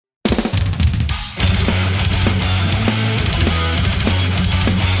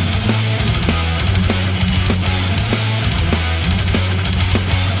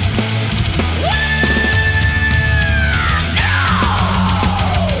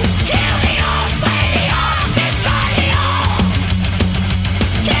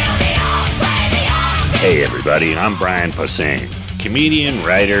Hey everybody, I'm Brian Posehn, comedian,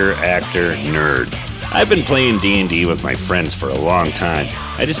 writer, actor, nerd. I've been playing D&D with my friends for a long time.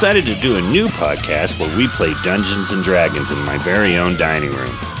 I decided to do a new podcast where we play Dungeons & Dragons in my very own dining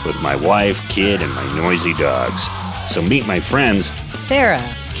room with my wife, kid, and my noisy dogs. So meet my friends, Sarah,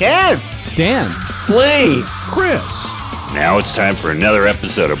 Ken, Dan, Lee, Chris. Now it's time for another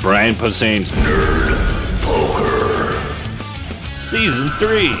episode of Brian Posehn's Nerd Poker. Season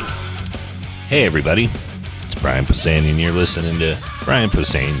 3. Hey everybody, it's Brian Posehn and you're listening to Brian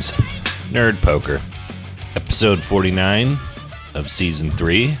Posehn's Nerd Poker. Episode 49 of Season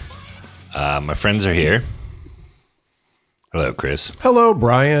 3. My friends are here. Hello, Chris. Hello,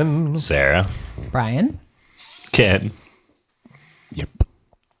 Brian. Sarah. Brian, Ken. Yep.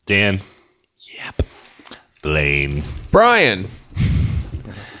 Dan. Yep. Blaine. Brian.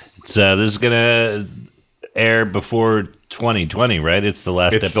 This is gonna air before 2020, right? It's the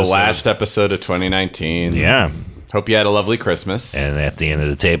last it's episode. the last episode of 2019. Yeah. Hope you had a lovely Christmas. And at the end of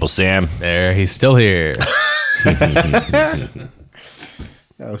the table, Sam. There, he's still here.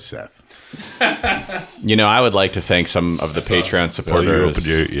 Oh, Seth. You know, I would like to thank some of the Patreon supporters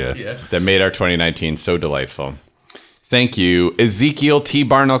that made our 2019 so delightful. Thank you, Ezekiel T.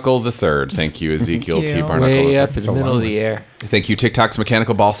 Barnacle III. Thank you, Ezekiel T. Barnacle Way III. up in the middle of the air. Thank you, TikTok's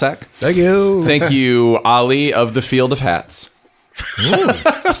Mechanical Ballsack. Thank you. Thank you, Ali of the Field of Hats.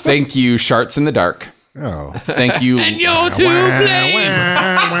 Thank you, Sharts in the Dark. Oh. Thank you. And you're to blame.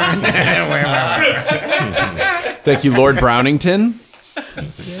 Thank you, Lord Brownington.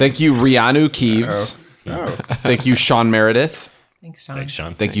 Thank you, Rianu Keeves. Thank you, Sean Meredith. thanks, Sean. Thanks,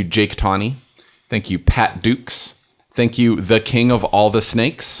 Sean. Thank you, Jake Tawney. Thank you, Pat Dukes. Thank you, the king of all the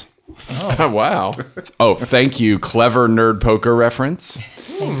snakes. Oh, wow. Oh, thank you, clever nerd poker reference.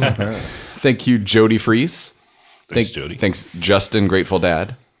 Thank you, Jody Freeze. Thanks, Jody. Thanks, Justin Grateful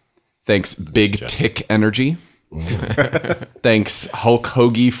Dad. Thanks, Big Justin. Tick Energy. Thanks, Hulk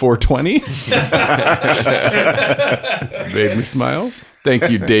Hoagie 420. Made me smile. Thank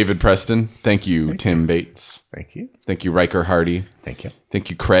you, David Preston. Thank you, Tim Bates. Thank you. Thank you, Riker Hardy. Thank you. Thank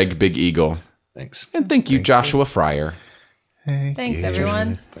you, Craig Big Eagle. Thanks. And thank you, Joshua Fryer. Thanks,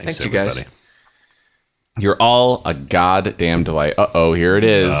 everyone. Thanks, you guys. everybody. You're all a goddamn delight. Uh-oh, here it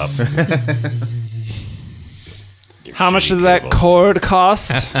is. How much does that cord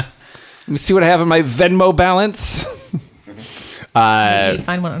cost? Let me see what I have in my Venmo balance. Maybe you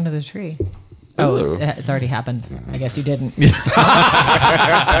find one under the tree. Oh, Ooh. it's already happened. I guess you didn't.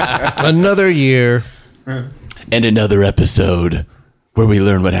 Another year. And another episode where we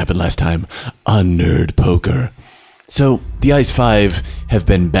learn what happened last time on Nerd Poker. So, the Ice Five have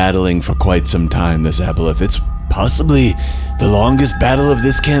been battling for quite some time this aboleth. It's possibly the longest battle of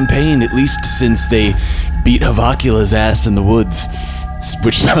this campaign, at least since they beat Havocula's ass in the woods,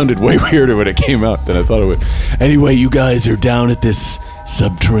 which sounded way weirder when it came out than I thought it would. Anyway, you guys are down at this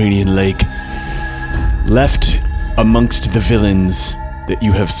subterranean lake, left amongst the villains that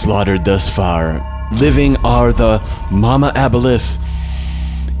you have slaughtered thus far. Living are the Mama Aboleth,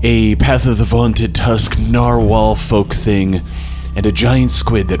 a Path of the Vaunted Tusk narwhal folk thing, and a giant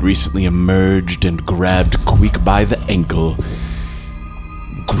squid that recently emerged and grabbed Queek by the ankle,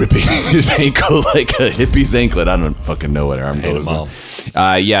 gripping his ankle like a hippie's anklet. I don't fucking know what her arm goes.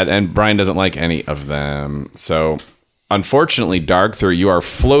 Yeah, and Brian doesn't like any of them. So, unfortunately, Dargthur, you are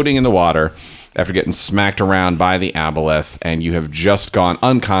floating in the water after getting smacked around by the aboleth, and you have just gone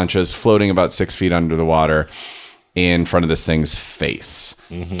unconscious, floating about 6 feet under the water in front of this thing's face.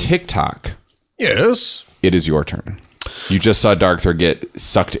 Mm-hmm. TikTok. Yes. It is your turn. You just saw Dargthur get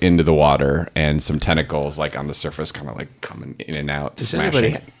sucked into the water, and some tentacles, like on the surface, kind of like coming in and out,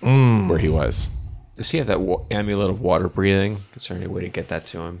 smashing where he was. Does he have that amulet of water breathing? Is there any way to get that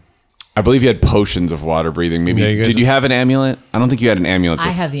to him? I believe you had potions of water breathing. Maybe did you have an amulet? I don't think you had an amulet.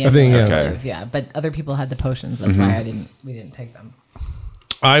 I had the I think, amulet, yeah. yeah, but other people had the potions. That's why we didn't take them.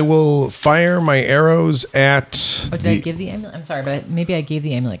 I will fire my arrows at. Oh, did I give the amulet? I'm sorry, but maybe I gave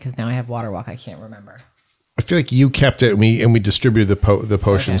the amulet because now I have water walk. I can't remember. I feel like you kept it, and we distributed the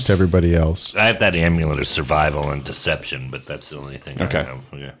potions to everybody else. I have that amulet of survival and deception, but that's the only thing I have.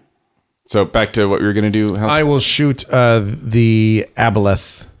 Yeah. So back to what we were going to do. I will shoot the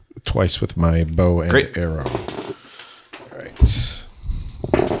aboleth twice with my bow and arrow. All right.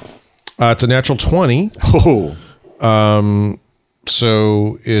 It's a natural 20. Oh.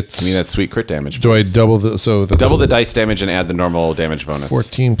 So it's. I mean, that's sweet crit damage. Do I double the double the dice damage and add the normal damage bonus?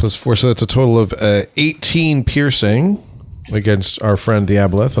 14 plus 4, so that's a total of 18 piercing against our friend the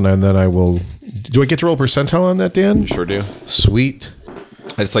aboleth, and then I will. Do I get to roll percentile on that, Dan? You sure do. Sweet.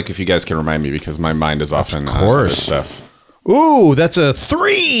 It's like if you guys can remind me because my mind is often of course stuff. Ooh, that's a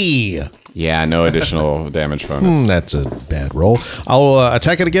 3. Yeah, no additional damage bonus. That's a bad roll. I'll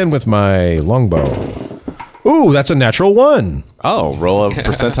attack it again with my longbow. Ooh, that's a natural 1. Oh, roll a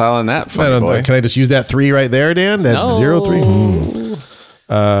percentile on that, funny boy. Can I just use that 3 right there, Dan? That No. 0,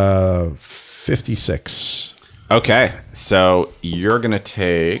 3? 56. Okay, so you're going to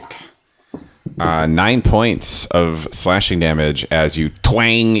take 9 points of slashing damage as you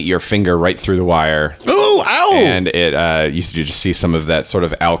twang your finger right through the wire. Ooh, ow! And it you just see some of that sort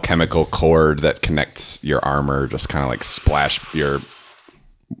of alchemical cord that connects your armor just kind of like splash your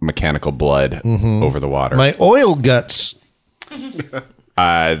mechanical blood over the water. My oil guts.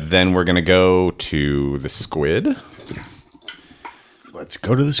 Then we're going to go to the squid. Let's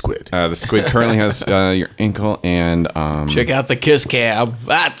go to the squid. The squid currently has your ankle and... Check out the kiss cam.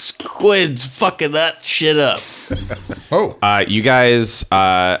 That squid's fucking that shit up. you guys...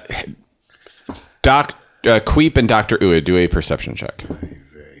 Queep and Dr. Uwe, do a perception check.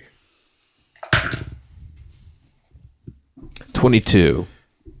 22.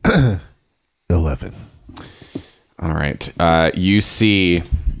 11. All right. You see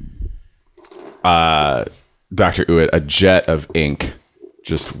Dr. Uwe, a jet of ink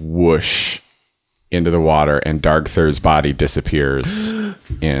just whoosh into the water, and Dargthur's body disappears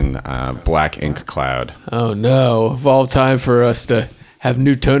in a black ink cloud. Oh no. Evolve time for us to have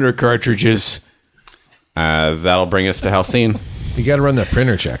new toner cartridges. That'll bring us to Halcyon. You got to run that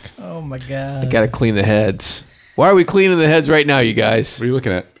printer check. Oh my god. Gotta clean the heads. Why are we cleaning the heads right now, you guys? What are you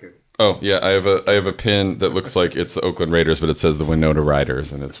looking at? Oh, yeah, I have a pin that looks like it's the Oakland Raiders, but it says the Winona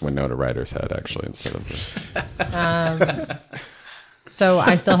Riders, and it's Winona Riders' head, actually, instead of the... So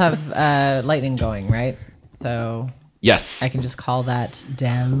I still have lightning going, right? So Yes. I can just call that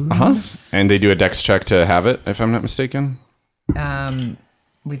down. And they do a dex check to have it, if I'm not mistaken.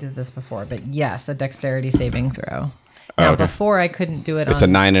 We did this before, but yes, a dexterity saving throw. Now, before I couldn't do it It's a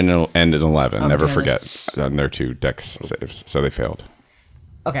on... 9 and an 11. Never doing forget. On their 2 dex saves, so they failed.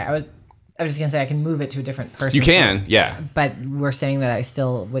 Okay, I was just going to say I can move it to a different person. You can, yeah. But we're saying that I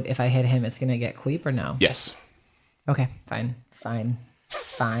still would... If I hit him, it's going to get queep or no? Yes. Okay, fine.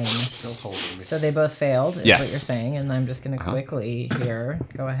 Still holding me. So they both failed, is Yes. what you're saying, and I'm just going to quickly here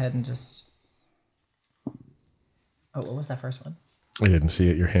go ahead and just... Oh, what was that first one? I didn't see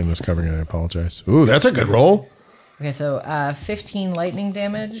it. Your hand was covering it. I apologize. Ooh, that's a good roll. Okay, so 15 lightning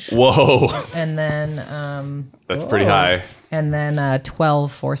damage, Whoa. and then... That's pretty high. And then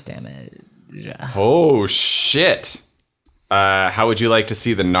 12 force damage. Oh, shit. How would you like to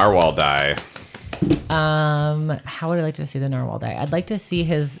see the narwhal die? How would I like to see the narwhal die? I'd like to see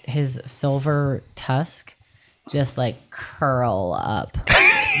his silver tusk just like curl up,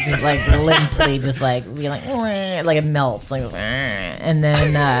 just like limply, just like be like it melts, like, and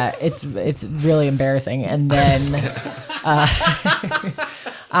then it's really embarrassing. And then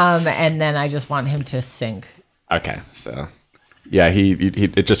and then I just want him to sink. Okay, so yeah, he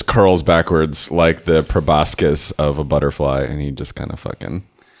it just curls backwards like the proboscis of a butterfly, and he just kind of fucking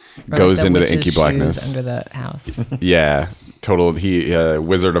goes like into the witch's inky shoes blackness under the house. Yeah, total. He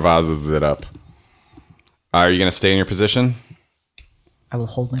Wizard of Oz's it up. Are you gonna stay in your position? I will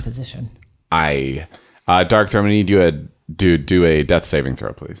hold my position. Dark Throw, I'm gonna need you to do a death saving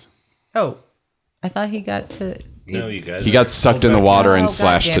throw, please. Oh, I thought he got to. No, you guys. He got sucked in the water and Oh,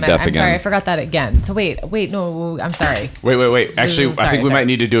 slashed to goddammit. death I'm again. sorry, I forgot that again. So wait, no, I'm sorry. Wait. Actually, I think we might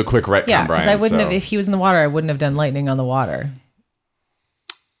need to do a quick retcon, Yeah, because Brian. I wouldn't so- have, if he was in the water, I wouldn't have done lightning on the water.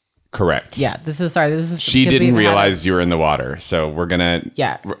 Correct. Yeah, this is She because didn't we've had realize you were in the water, so we're gonna.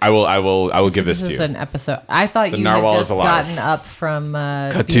 Yeah. I will give this to is you. an episode. I thought you had narwhal is just alive. gotten up from.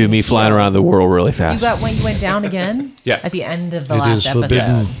 Cut to me flying around the world really You fast. got when you went down again. Yeah. At the end of the It last is episode.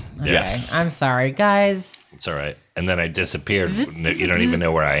 forbidden. Okay. Yes. I'm sorry, guys. It's all right. And then I disappeared. You don't even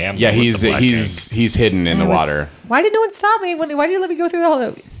know where I am. Yeah, with he's the black ink. he's hidden in the water. Why did no one stop me? Why did you let me go through the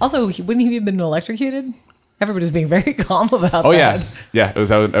whole? Also, wouldn't he have been electrocuted? Everybody's being very calm about Oh that. yeah. It would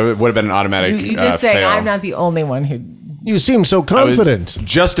have been an automatic. You just say fail. I'm not the only one who. You seem so I was confident.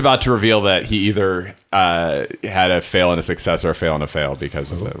 just about to reveal that he either had a fail and a success or a fail and a fail because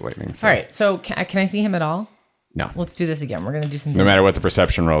of the lightning. So. All right, so can I see him at all? No. Let's do this again. We're gonna do something. No matter what the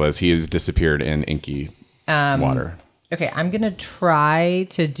perception roll is, he has disappeared in inky water. Okay, I'm gonna try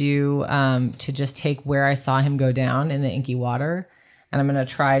to do to just take where I saw him go down in the inky water, and I'm gonna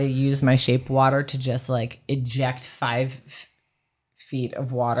try to use my shape water to just like eject 5 feet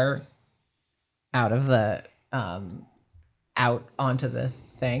of water out of the out onto the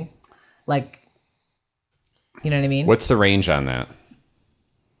thing, like, you know what I mean? What's the range on that?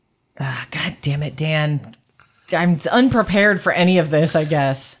 God damn it, Dan! I'm unprepared for any of this. I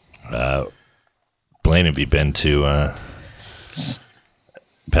guess. Blaine, have you been to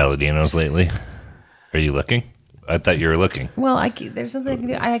Paladinos lately? Are you looking? I thought you were looking. Well, there's something I can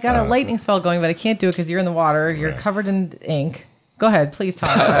do. I got a lightning spell going, but I can't do it because you're in the water. You're covered in ink. Go ahead, please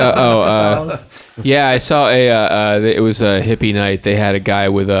talk about yourselves. Yeah, I saw it was a hippie night. They had a guy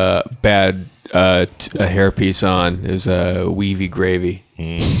with a bad a hairpiece on. It was a weavy gravy.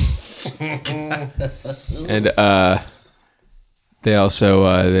 And they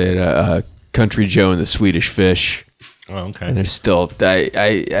also they had Country Joe and the Swedish Fish. Oh, okay. And they're still,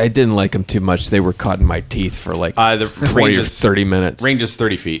 I didn't like them too much. They were caught in my teeth for like The 20 or 30 minutes. Range is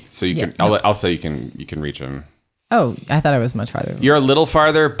 30 feet, so you can. I'll say you can reach him. Oh, I thought I was much farther. You're a little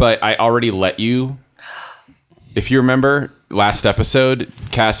farther, but I already let you. If you remember last episode,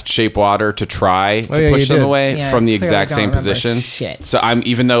 cast Shape Water to try to push them away from the exact same position. Shit. So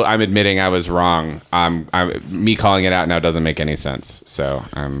even though I'm admitting I was wrong, me calling it out now doesn't make any sense. So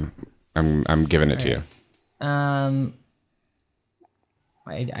I'm giving it to you.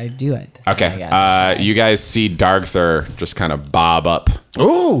 I do it. Okay. You guys see Dargthur just kind of bob up.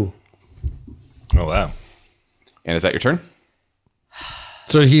 Oh, wow. And is that your turn?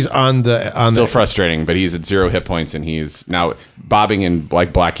 so he's on Still frustrating, but he's at 0 hit points, and he's now bobbing in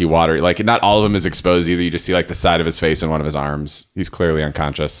like blacky water. Like not all of him is exposed either. You just see like the side of his face and one of his arms. He's clearly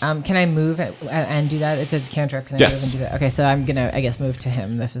unconscious. Can I move and do that? It's a cantrip. Can I move and do that? Okay, so I'm gonna, I guess, move to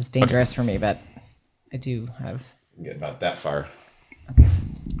him. This is dangerous for me, but I do have. Get about that far.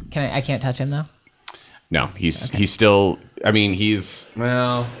 Okay. I can't touch him though. No, he's still. I mean,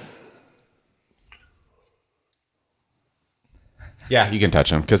 well. Yeah, you can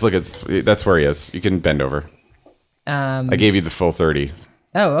touch him because look, that's where he is. You can bend over. I gave you the full 30.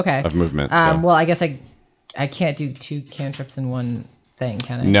 Oh, okay. Of movement. Well, I guess I can't do 2 cantrips in one thing,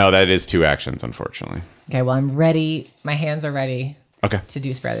 can I? No, that is 2 actions, unfortunately. Okay, well, I'm ready. My hands are ready. Okay. To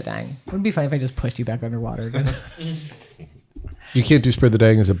do Spare the Dying. It would be funny if I just pushed you back underwater again. You can't do Spare the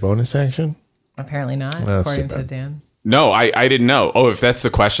Dying as a bonus action? Apparently not, Well, that's according too to bad. Dan. No, I didn't know. Oh, if that's the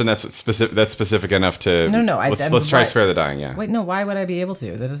question, that's specific enough to. No. Let's try Spare the Dying. Yeah. Wait, no. Why would I be able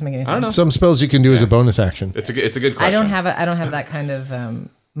to? That doesn't make any sense. Some spells you can do as a bonus action. It's a good question. I don't have that kind of.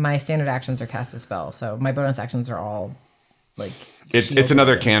 My standard actions are cast a spell, so my bonus actions are all like. It's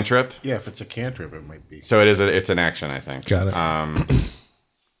another cantrip. Yeah, if it's a cantrip, it might be. So it's an action, I think. Got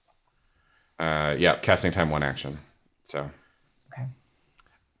it. Yeah, casting time 1 action. So. Okay.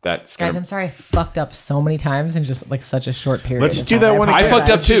 That's Guys, I'm sorry I fucked up so many times in just like such a short period. Let's of do time. that one I again.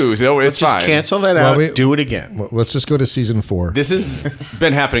 fucked up too, so it's Just fine. cancel that Well, out. Do it again. Well, let's just go to season 4. This has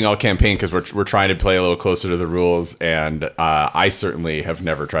been happening all campaign because we're trying to play a little closer to the rules, and I certainly have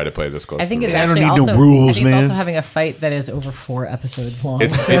never tried to play this close. I think to it's the rules. actually don't need no also, rules, I think man. it's also having a fight that is over 4 episodes long.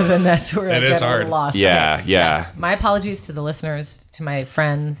 It's- So then that's where I it get is a little hard. lost. Yeah, Okay. yeah. Yes. My apologies to the listeners, to my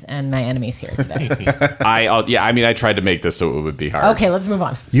friends, and my enemies here today. I tried to make this so it would be hard. Okay, let's move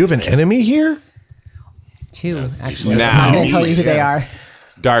on. You have an enemy here? 2, actually. Now. I'm not going to tell you who they are.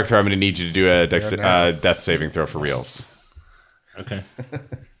 Darkthor, I'm going to need you to do a death saving throw for reals. Okay.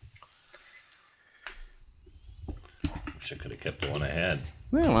 Wish I could have kept the one I had.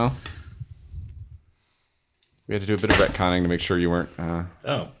 Yeah, well, we had to do a bit of retconning to make sure you weren't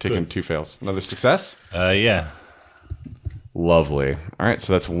taking good. 2 fails. Another success. Yeah. Lovely. All right,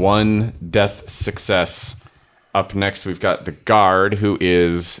 so that's 1 death success. Up next, we've got the guard who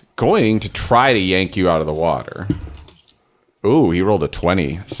is going to try to yank you out of the water. Ooh, he rolled a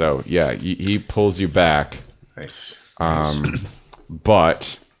 20. So, yeah, he pulls you back. Nice.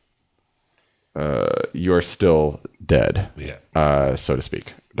 But you're still dead, Yeah. so to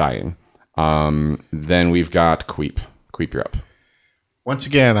speak, dying. Then we've got Queep. Queep, you're up. Once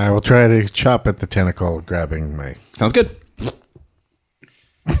again, I will try to chop at the tentacle, grabbing my. Sounds good.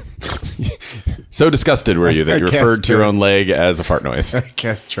 So disgusted were you that you I referred guessed to your it. own leg as a fart noise? I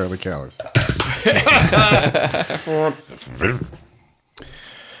cast Charlie Callis.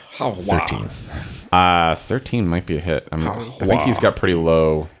 13. 13 might be a hit. I think he's got pretty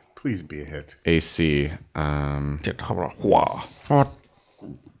low Please be a hit. AC. It'll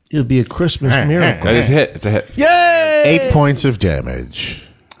be a Christmas miracle. That is a hit. It's a hit. Yay! 8 points of damage.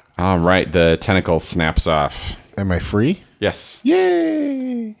 All right, the tentacle snaps off. Am I free? Yes.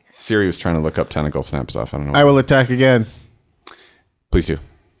 Yay! Siri was trying to look up tentacle snaps off. I don't know. I will attack again. Please do.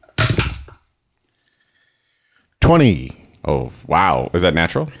 20. Oh, wow. Is that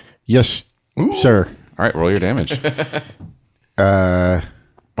natural? Yes, sir. All right, roll your damage. Why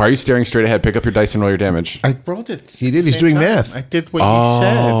are you staring straight ahead? Pick up your dice and roll your damage. I rolled it. He did. He's doing math. I did what he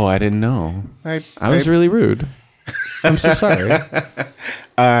said. Oh, I didn't know. I was really rude. I'm so sorry.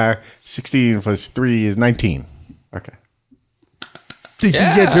 16 plus 3 is 19. Okay. Did you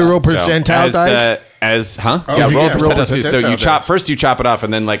get the roll percentile dice? Roll percentile too. So you percentile you chop it off,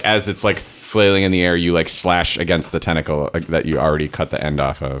 and then like as it's like flailing in the air, you like slash against the tentacle that you already cut the end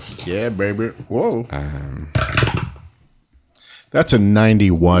off of. Yeah, baby. Whoa. That's a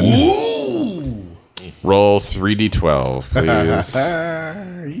 91. Roll 3d12, please,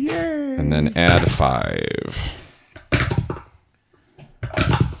 Yay. and then add 5.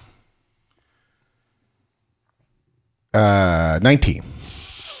 Uh, 19.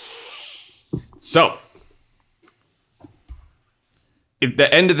 So,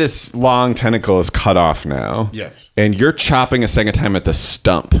 the end of this long tentacle is cut off now. Yes. And you're chopping a second time at the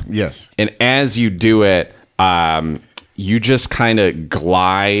stump. Yes. And as you do it, you just kind of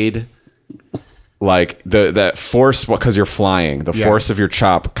glide, like the force, because you're flying, the force of your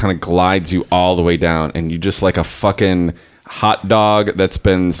chop kind of glides you all the way down, and you just like a fucking hot dog that's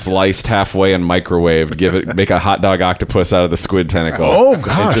been sliced halfway and microwaved. Make a hot dog octopus out of the squid tentacle. Oh,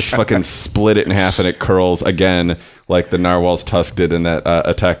 gosh. And just fucking split it in half, and it curls again like the narwhal's tusk did in that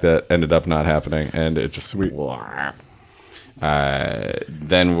attack that ended up not happening. And it just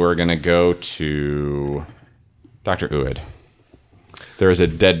then we're gonna go to Dr. Uid. There is a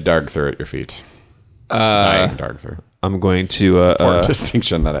dead Dargthur at your feet. Dying Dargthur. I'm going to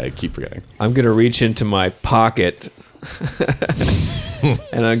Distinction that I keep forgetting. I'm gonna reach into my pocket,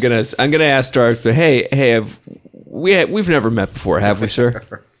 and I'm gonna ask Dargthur, hey, we've never met before, have we, sir?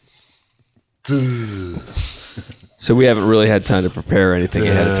 So we haven't really had time to prepare anything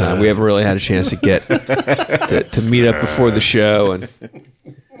ahead of time. We haven't really had a chance to get to meet up before the show. And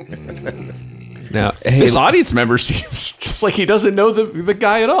now, hey, This audience member seems just like he doesn't know the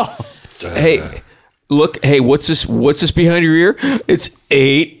guy at all. hey, look, hey, what's this? What's this behind your ear? It's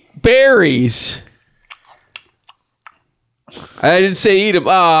 8 berries. I didn't say eat them.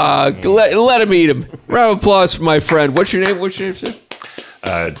 Let him eat them. Round of applause for my friend. What's your name? What's your name, sir?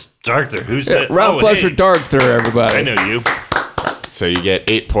 It's Darkther. Who's that? Round of applause for Darkther, everybody. I know you. So you get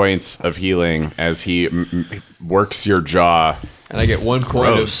 8 points of healing as he works your jaw. And I get 1 point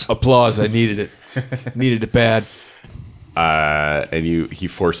Gross. of applause. I needed it. Needed it bad. And he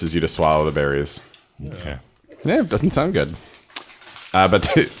forces you to swallow the berries. Okay. Yeah, it doesn't sound good. But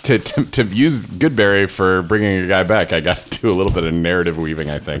to use Goodberry for bringing a guy back, I got to do a little bit of narrative weaving,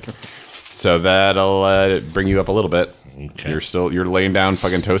 I think. So that'll bring you up a little bit. Okay. You're laying down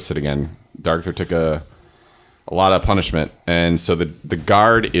fucking toasted again. Darkther took a lot of punishment, and so the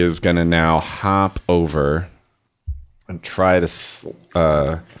guard is gonna now hop over and try to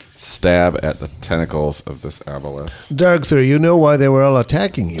stab at the tentacles of this aboleth. Dargthur, you know why they were all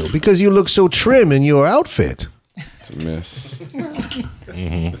attacking you? Because you look so trim in your outfit. It's a miss.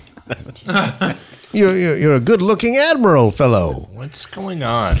 You're a good-looking admiral, fellow. What's going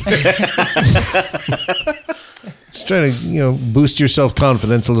on? Just trying to, boost your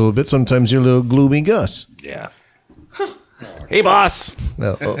self-confidence a little bit. Sometimes you're a little gloomy Gus. Yeah. Hey, boss.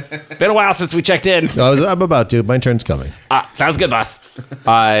 No, Been a while since we checked in. I'm about to. My turn's coming. Sounds good, boss.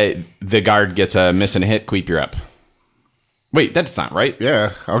 The guard gets a miss and a hit. Queep, you're up. Wait, that's not right.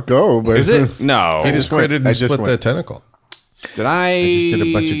 Yeah, I'll go. But Is it? No. He just critted I and just split went. the tentacle. Did I? just did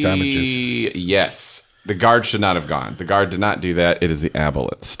a bunch of damages. Yes. The guard should not have gone. The guard did not do that. It is the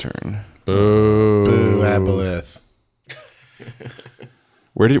aboleth's turn. Boo, aboleth.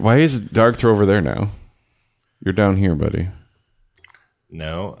 Why is Darkther over there now? You're down here, buddy.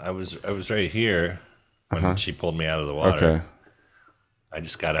 No, I was right here when she pulled me out of the water. Okay. I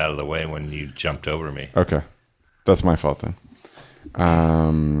just got out of the way when you jumped over me. Okay. That's my fault then.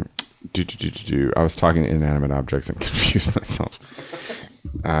 I was talking to inanimate objects and confused myself.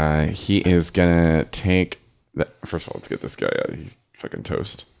 He is gonna take first of all, let's get this guy out. He's fucking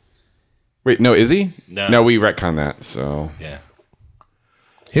toast. Wait, no, is he? No, we retcon that, so Yeah.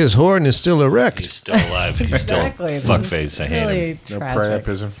 His horn is still He's erect. still alive. He's still Exactly. This fuckface. is I hate him. really No tragic.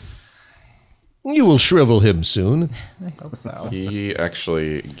 priapism. You will shrivel him soon. I hope so. he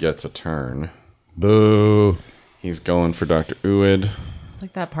actually gets a turn. Boo. He's going for Dr. Uid. It's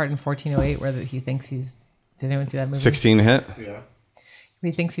like that part in 1408 where he thinks he's. Did anyone see that movie? 16 hit.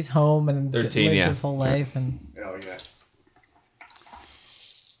 He thinks he's home and 13, lives yeah. his whole life, and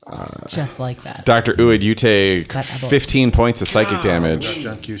it's just like that. Dr. Uid, you take That aboleth. 15 points of psychic damage.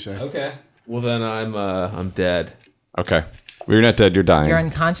 John Cusack. Okay. Well, then I'm dead. Okay. Well, you're not dead. You're dying. You're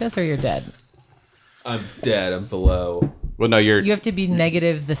unconscious or you're dead. I'm dead. I'm below. Well, no, you're. You have to be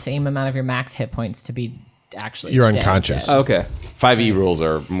negative the same amount of your max hit points to be actually. You're dead, unconscious. dead. Okay. 5e rules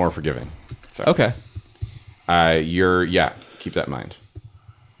are more forgiving. So, Okay. keep that in mind.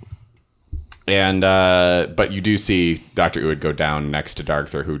 And but you do see Dr. Uid go down next to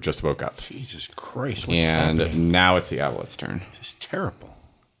Darkther, who just woke up. Jesus Christ! What's And happening? now it's the aboleth's turn. It's terrible.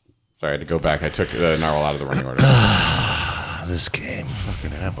 Sorry, I had to go back. I took the narwhal out of the running order. This game.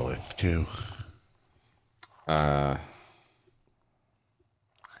 Fucking aboleth too.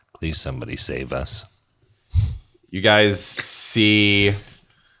 Please, somebody save us. You guys see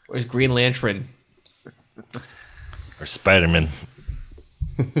Where's Green Lantern? Or Spider-Man.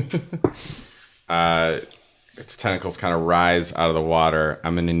 its tentacles kind of rise out of the water.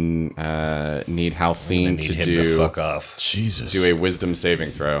 I'm gonna need Halcyon Need to him do to fuck off. Jesus. a wisdom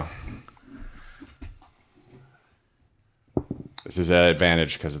saving throw. This is an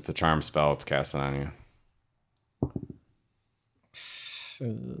advantage because it's a charm spell it's casting on you.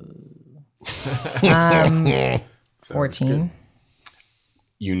 14.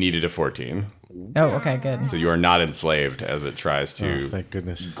 You needed a 14. Oh, okay, good. So you are not enslaved as it tries to Thank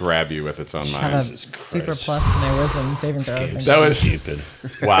goodness. grab you with its own Have mind. a super plus to my wisdom saving throw. That was stupid.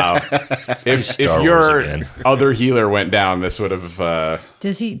 wow. if Star Wars your again. other healer went down, this would have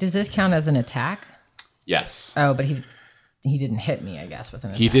Does this count as an attack? yes. Oh, but he didn't hit me, I guess, with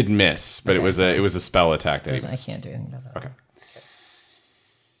an attack. He did miss, but it was a spell attack that he I missed. can't do anything about that. Okay.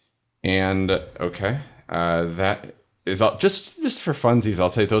 And that is all. Just for funsies,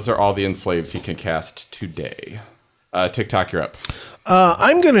 I'll tell you those are all the enslaves he can cast today. TikTok, you're up.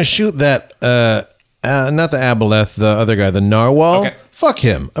 I'm gonna shoot that. Not the aboleth, the other guy, the narwhal. Okay. Fuck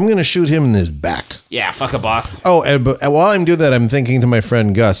him. I'm gonna shoot him in his back. Yeah, fuck a boss. Oh, but while I'm doing that, I'm thinking to my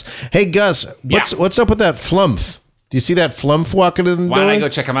friend Gus. Hey, Gus, what's up with that flump? Do you see that flump walking in the Why door? don't I go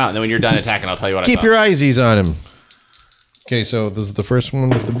check him out, and then when you're done attacking, I'll tell you what I Keep thought. your eyesies on him. Okay, so this is the first one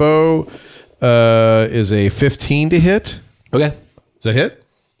with the bow. Is a 15 to hit. Okay. Is that hit?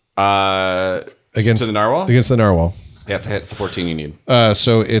 Against to the narwhal? Against the narwhal. Yeah, it's a hit. It's a 14 you need.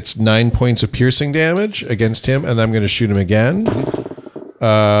 So it's 9 points of piercing damage against him, and I'm going to shoot him again.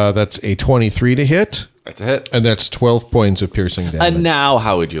 That's a 23 to hit, That's a hit. and that's 12 points of piercing damage. And now,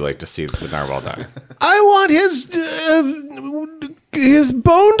 how would you like to see the narwhal die? I want his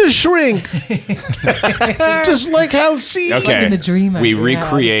bone to shrink, just like Halcyon. Okay. in the dream I we had.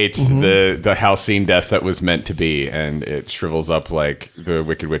 recreate the Halcyon death that was meant to be, and it shrivels up like the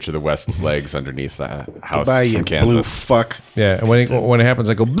Wicked Witch of the West's legs underneath the house Bye, you from blue Kansas. fuck. Yeah, and when it happens,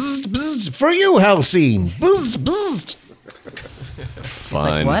 I go bzz, bzz, for you, Halcyon. Bzz, bzz. Fun.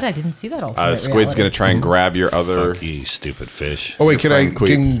 Like, what? I didn't see that ultimate Squid's reality. going to try and grab your other. Fuck you, stupid fish. Oh wait, can I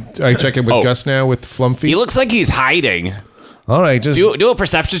friend check in with Oh. Gus now with Flumpy? He looks like he's hiding. All right, just Do a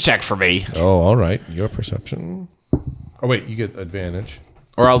perception check for me. oh, all right. Your perception. Oh wait, you get advantage.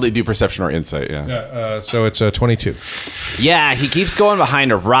 Or I'll do perception or insight, yeah. So it's a 22. Yeah, he keeps going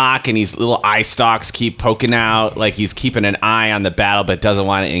behind a rock, and his little eye stalks keep poking out, like he's keeping an eye on the battle, but doesn't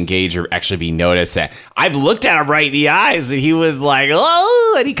want to engage or actually be noticed. I've looked at him right in the eyes, and he was like,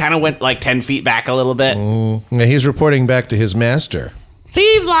 oh, and he kind of went like 10 feet back a little bit. Yeah, he's reporting back to his master.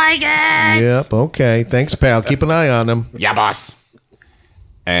 Seems like it. Yep. Okay. Thanks, pal. Keep an eye on him. Yeah, boss.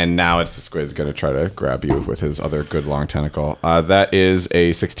 And now it's the squid going to try to grab you with his other good long tentacle. That is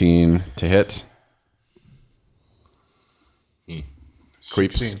a 16 to hit.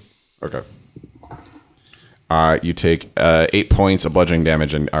 Creeps. 16. Okay. You take 8 points of bludgeoning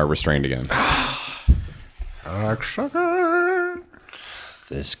damage and are restrained again. Sucker.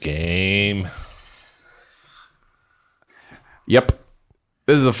 This game. Yep.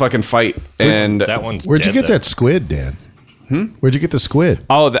 This is a fucking fight. And That one's Where'd you dead, get that squid, Dan? Where'd you get the squid?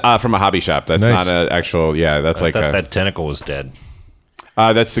 from a hobby shop. That's Nice. not an actual. Yeah, that's I like thought that tentacle was dead.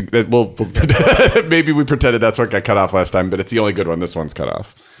 that's we'll maybe we pretended that's what got cut off last time, but it's the only good one. This one's cut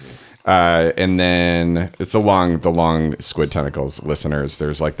off. And then it's the long squid tentacles. Listeners,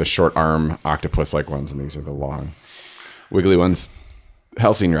 there's like the short arm octopus like ones, and these are the long wiggly ones.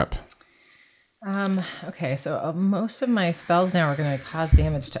 Halcyon, you're up. Okay, so most of my spells now are going to cause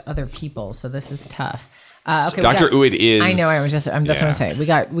damage to other people, so this is tough. Okay, we Dr. got- Uid is. I know. That's what I'm Yeah. saying. We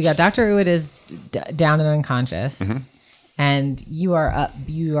got Dr. Uid is down and unconscious, Mm-hmm. and you are up.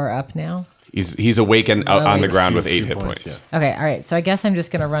 You are up now. He's awake and out on the wait. ground with Few 8 hit points, points. Okay, all right. So I guess I'm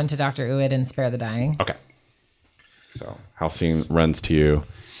just going to run to Dr. Uid and spare the dying. Okay. So Halcyon runs to you,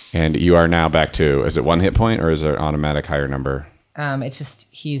 and you are now back to. Is it 1 hit point or is there an automatic higher number? It's just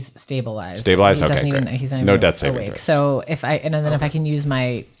he's stabilized. Stabilized? He doesn't Okay, even, great. he's not No even death saving awake. throws. So if I if I can use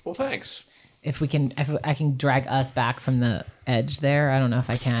my Well, thanks. if I can drag us back from the edge there. I don't know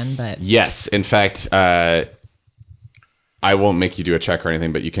if I can, but Yes, in fact, I won't make you do a check or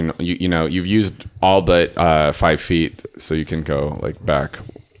anything, but you can. You've used all but 5 feet, so you can go like back.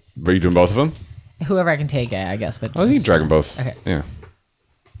 Are you doing both of them? whoever I can take it, I guess. But Oh, you can drag them both. Okay. Yeah.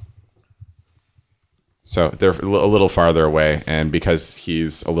 So they're a little farther away, and because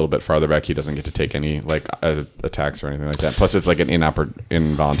he's a little bit farther back, he doesn't get to take any like attacks or anything like that. Plus, it's like an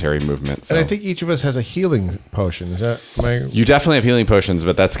involuntary movement. So. And I think each of us has a healing potion. Is that You definitely have healing potions,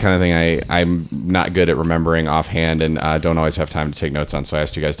 but that's the kind of thing I'm not good at remembering offhand, and don't always have time to take notes on. So I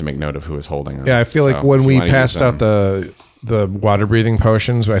asked you guys to make note of who is holding them. Yeah, I feel like when we passed out the water breathing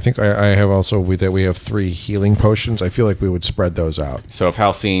potions, I think I have also that we have 3 healing potions. I feel like we would spread those out. So if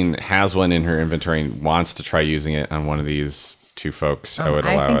Halcyon has one in her inventory and wants to try using it on one of these 2 folks, I would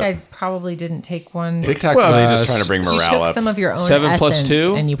allow it. I think I probably didn't take one. TikTok's really just trying to bring You morale took up. some of your own 7 plus essence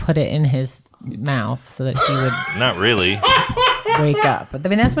 2? and you put it in his mouth so that he would Not really. wake up. But I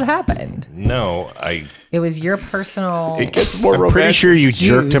mean, that's what happened. No, It was your personal. It gets more I'm pretty sure you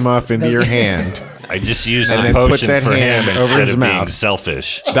jerked him Juice off into that- your hand. I just used And the then put potion that for hand him over instead his of being mouth.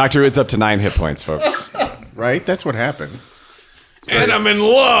 selfish. Dr. It's up to 9 hit points, folks. Right? That's what happened. And I'm in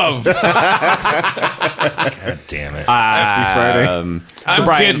love. God damn it. Happy Friday. I'm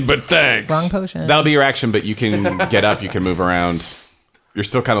Brian, kidding, but thanks. Wrong potion. That'll be your action, but you can get up, you can move around. You're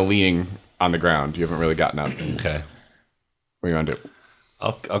still kind of leaning on the ground. You haven't really gotten up. Okay. What do you want to do?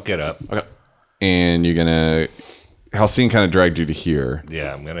 I'll get up. Okay. And you're going to... Halcyon kind of dragged you to here.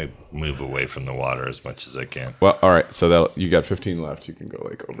 Yeah, I'm going to move away from the water as much as I can. Well, all right. So you got 15 left. You can go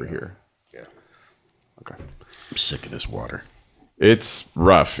like over here. Yeah. Okay. I'm sick of this water. It's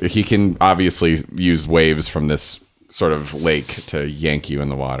rough. He can obviously use waves from this sort of lake to yank you in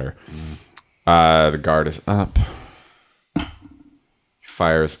the water. The guard is up. He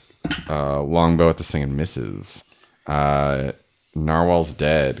fires a longbow at this thing and misses. Narwhal's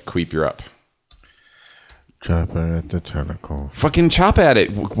dead. Queep, you're up. Chopping at the tentacle. Fucking chop at it.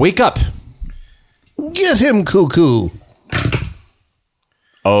 Wake up. Get him, cuckoo.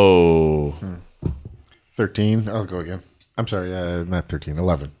 Oh. 13. I'll go again. I'm sorry. Not 13.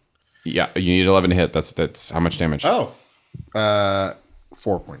 11. Yeah, you need 11 to hit. That's how much damage? Oh.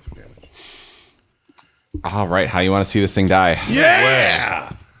 4 points of damage. All right. How you want to see this thing die?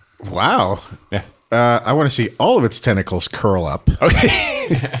 Yeah. Wow. Yeah. I want to see all of its tentacles curl up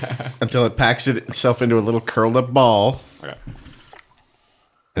Okay. until it packs itself into a little curled up ball. Okay.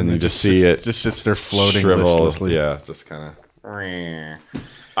 And you just see it just sits there floating shrivel. listlessly. Yeah, just kind of.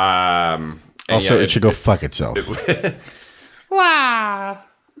 Also, it should go fuck itself.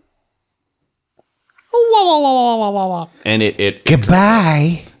 And it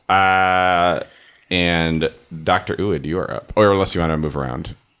Goodbye. and Dr. Uid, you are up. Or unless you want to move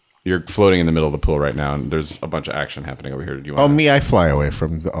around. You're floating in the middle of the pool right now, and there's a bunch of action happening over here. Do you want Oh, me, I fly away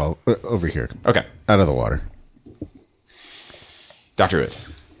from over here. Okay. Out of the water. Dr.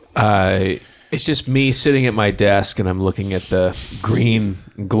 Uid. It's just me sitting at my desk, and I'm looking at the green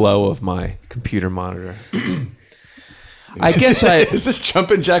glow of my computer monitor. I guess Is this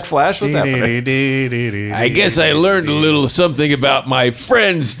Jumpin' Jack Flash? What's happening? I guess I learned a little something about my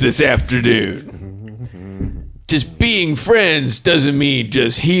friends this afternoon. Just being friends doesn't mean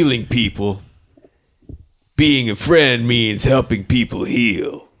just healing people. Being a friend means helping people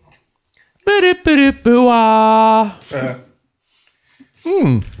heal. Thought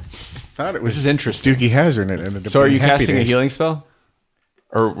it was This is interesting. Doogie Hazard and it ended up So are being you Happy casting a Days. healing spell?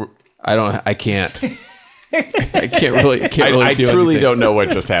 Or I can't. I can't really do I truly anything. don't know what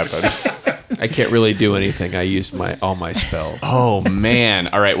just happened. I can't really do anything. I used all my spells. Oh man!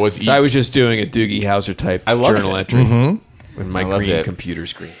 All right. Well, So I was just doing a Doogie Howser type I loved journal it. entry with my I loved green it. computer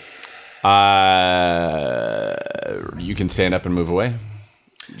screen. You can stand up and move away.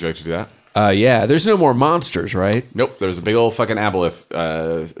 Would you like to do that? Yeah, there's no more monsters, right? Nope. There's a big old fucking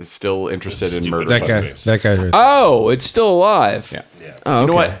aboleth still interested in murder. That guy. That guy's right. Oh, it's still alive. Yeah. Oh, You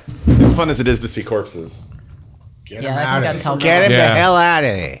know okay. what? As fun as it is to see corpses, Yeah, I think that's helpful. Get him Yeah. the hell out of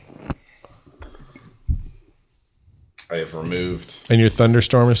there. I have removed. And your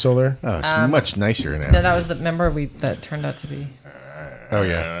thunderstorm is still there? Oh, it's much nicer now. No, that was the member that turned out to be. Oh,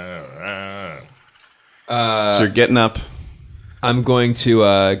 yeah. So you're getting up. I'm going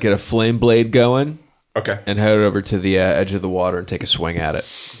to get a flame blade going Okay. and head over to the edge of the water and take a swing at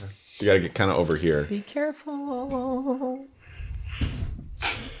it. You got to get kind of over here. Be careful.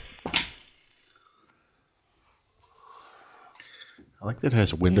 I like that it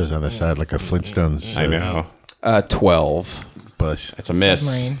has windows on the side like a Flintstones I know. 12. bus. It's a miss.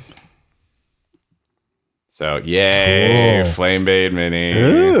 Submarine. So yay, Cool. flame bait mini,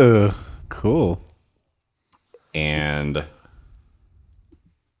 Ooh, cool. and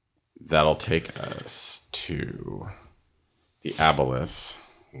that'll take us to the aboleth.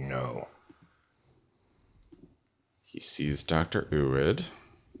 No. He sees Dr. Uid.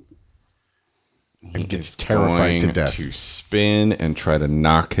 and gets terrified to death. To spin and try to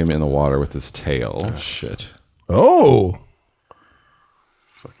knock him in the water with his tail. Oh, shit. Oh.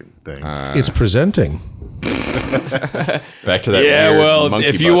 Fucking thing. It's presenting. Back to that. Yeah, weird well, monkey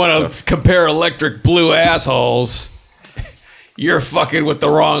if you butt want to stuff. compare electric blue assholes, you're fucking with the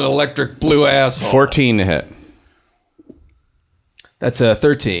wrong electric blue asshole. 14 to hit. That's a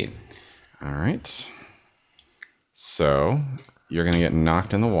 13. All right. So you're gonna get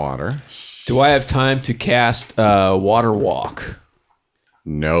knocked in the water. Do I have time to cast Water Walk?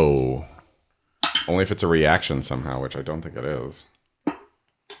 No. Only if it's a reaction somehow, which I don't think it is.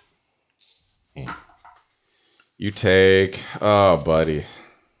 You take, oh, buddy,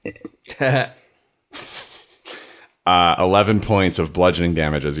 11 points of bludgeoning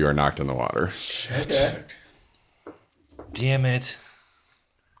damage as you are knocked in the water. Shit. Damn it.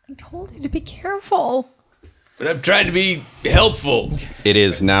 I told you to be careful. But I'm trying to be helpful. It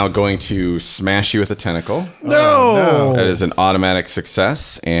is now going to smash you with a tentacle. No. That is an automatic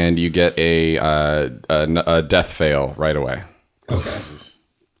success, and you get a death fail right away. Okay.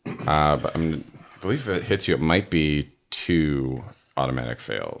 But I believe if it hits you, it might be 2 automatic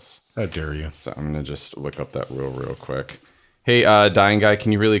fails. How dare you? So I'm gonna just look up that rule real quick. Hey, dying guy,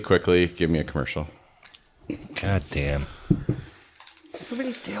 can you really quickly give me a commercial? God damn.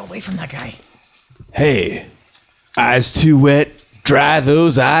 Everybody stay away from that guy. Hey, eyes too wet, dry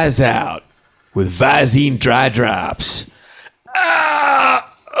those eyes out with Visine dry drops.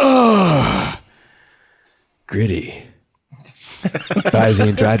 Gritty.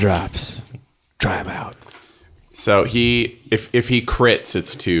 Visine dry drops. Dry them out. So if he crits,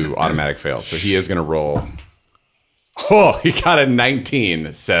 it's 2 automatic fails. So he is gonna roll. Oh, he got a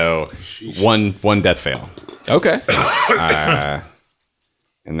 19. So one death fail. Okay.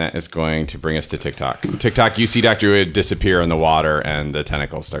 And that is going to bring us to TikTok. TikTok, you see Dr. Wood disappear in the water and the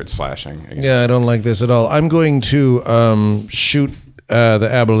tentacle starts slashing again. Yeah, I don't like this at all. I'm going to shoot the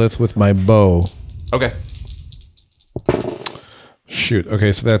aboleth with my bow. Okay. Shoot.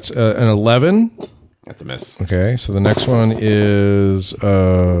 Okay, so that's an 11. That's a miss. Okay, so the next one is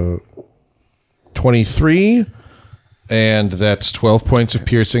 23, and that's 12 points of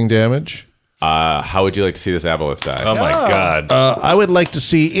piercing damage. How would you like to see this aboleth die? Oh my god. I would like to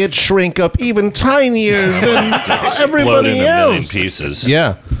see it shrink up even tinier than Explode everybody in a million else. pieces.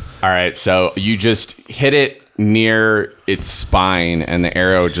 Yeah. All right, so you just hit it near its spine, and the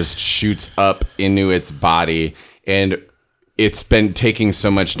arrow just shoots up into its body, and it's been taking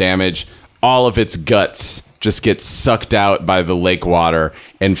so much damage, all of its guts just get sucked out by the lake water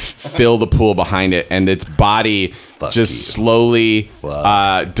and fill the pool behind it, and its body slowly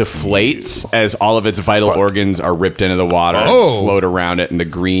deflates as all of its vital organs are ripped into the water and float around it, and the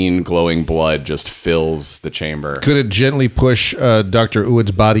green glowing blood just fills the chamber. Could it gently push Dr.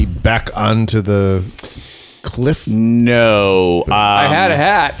 Uwad's body back onto the cliff? No. I had a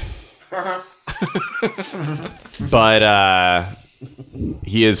hat. But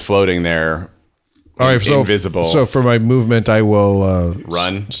he is floating there. All right, so invisible. So for my movement, I will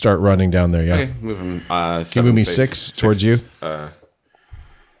Run? start running down there. Yeah. Okay, move him. Can you move me 6 towards you?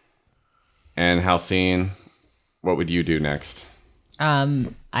 And Halcyon, what would you do next?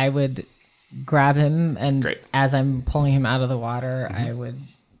 I would grab him, and Great. as I'm pulling him out of the water, I would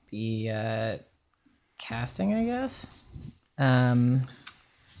be casting, I guess.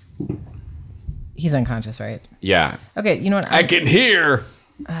 He's unconscious, right? Yeah. Okay, you know what? I can hear.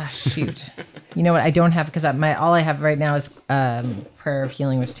 Shoot. You know what? I don't have, because all I have right now is prayer of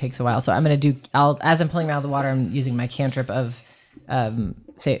healing, which takes a while. So I'm gonna do. As I'm pulling him out of the water, I'm using my cantrip of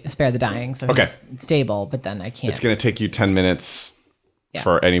spare the dying. So Okay. he's stable, but then I can't. It's going to take you 10 minutes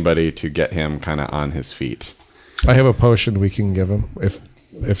for anybody to get him kind of on his feet. I have a potion we can give him if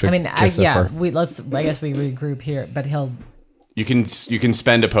it I mean, gets that far. I guess we regroup here, but he'll. You can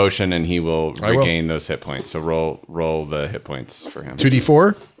spend a potion and he will I will. regain those hit points. So roll the hit points for him.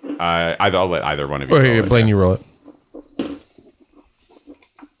 2d4? I'll let either one of you. Oh, roll here, it, Blaine, yeah. you roll it.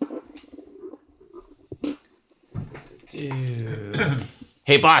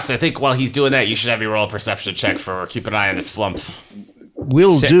 Hey, boss, I think while he's doing that, you should have me roll a perception check for keep an eye on this flump.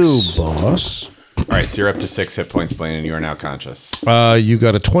 Will 6. do, boss. All right, so you're up to 6 hit points, Blaine, and you are now conscious. You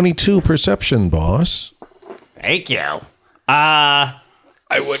got a 22 perception, boss. Thank you. I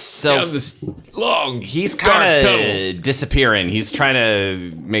went So- down this long. He's dark kind tunnel. of disappearing. He's trying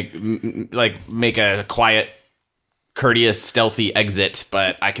to make a quiet, courteous, stealthy exit,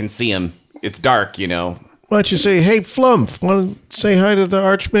 but I can see him. It's dark, you know. Why don't you say, hey, Flump, want to say hi to the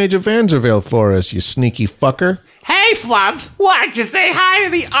Archmage of Vandervale for us, you sneaky fucker? Hey, Flump, why don't you say hi to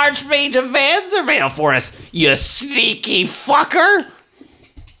the Archmage of Vandervale for us, you sneaky fucker?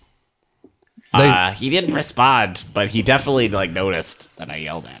 He didn't respond, but he definitely noticed that I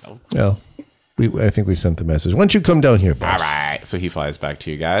yelled at him. Well, I think we sent the message. Why don't you come down here, boss? All right. So he flies back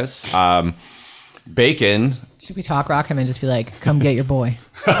to you guys. Bacon. Should we talk rock him and just be like, come get your boy?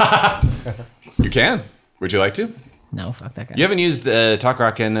 You can. Would you like to? No, fuck that guy. You haven't used Talk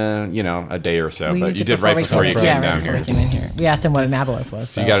Rock in a day or so, We but used you it did right before you came right down before here. we came in here. We asked him what an aboleth was.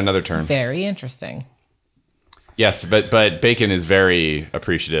 So you got another turn. Very interesting. Yes, but Bacon is very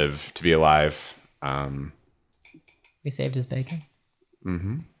appreciative to be alive. We saved his bacon.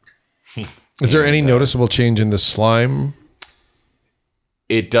 Is there any noticeable change in the slime?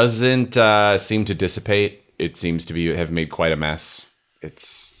 It doesn't seem to dissipate. It seems to have made quite a mess.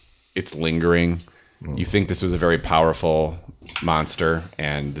 It's lingering. You think this was a very powerful monster,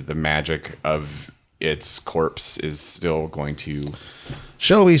 and the magic of its corpse is still going to...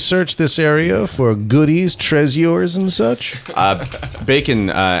 Shall we search this area for goodies, treasures, and such?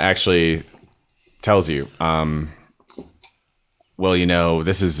 Bacon actually tells you, well,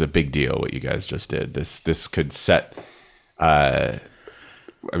 this is a big deal, what you guys just did. This could set... in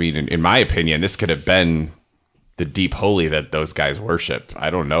my opinion, this could have been the deep holy that those guys worship. I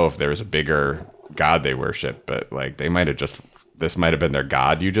don't know if there's a bigger god they worship, but they might have this might have been their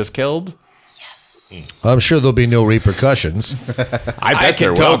god you just killed. I'm sure there'll be no repercussions. I bet there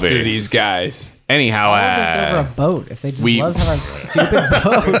can will talk be. to these guys. Anyhow, All of this over a boat. If they just let us have a stupid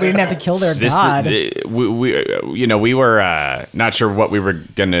boat, we didn't have to kill their god. we were not sure what we were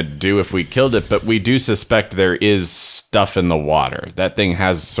gonna do if we killed it, but we do suspect there is stuff in the water. That thing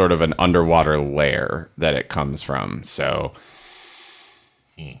has sort of an underwater lair that it comes from. So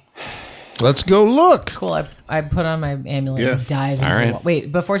Let's go look. Cool. I put on my amulet and dive into right. the water.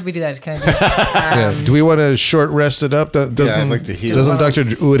 Wait, before we do that, can I just, Yeah. Do we want to short rest it up? Doesn't, I'd like to heal. Doesn't Dr.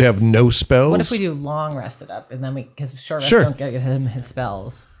 Wood have no spells? what if we do long rest it up and then because short rest Sure. don't get him his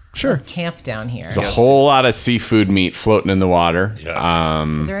spells. Sure. Let's camp down here. there's a whole lot of seafood meat floating in the water. Is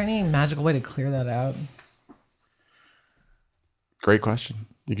there any magical way to clear that out? Great question.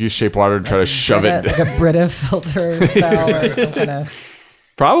 You can use shape water to try to shove it. Like a Brita filter spell or some kind of.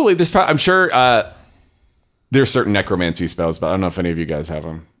 Probably I'm sure there's certain necromancy spells, but I don't know if any of you guys have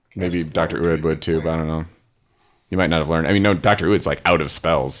them. Maybe Dr. Uid would too, but I don't know. You might not have learned. No, Dr. Uid's out of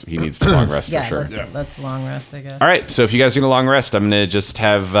spells. He needs to long rest Yeah, for sure. let's long rest, I guess. All right, so if you guys are going to long rest, I'm going to just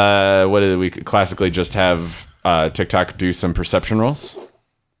have, what did we classically just have TikTok do some perception rolls?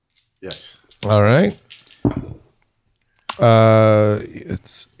 Yes. All right.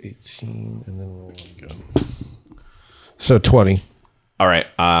 It's 18, and then we'll go. So 20. All right.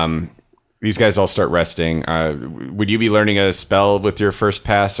 These guys all start resting. Would you be learning a spell with your first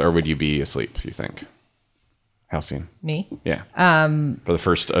pass, or would you be asleep, you think? Halcyon. Me? Yeah. For the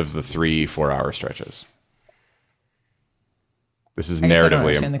first of the 3 4-hour stretches. This is I guess I don't narratively,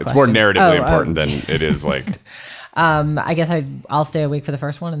 understand the it's more question. narratively Oh, important than it is I guess I'll stay awake for the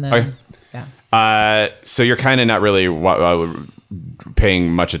first one and then. Okay. Yeah. So you're kind of not really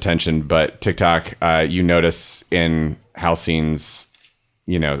paying much attention, but TikTok, you notice in Halcyon's,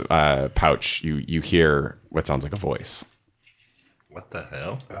 pouch, you hear what sounds like a voice. What the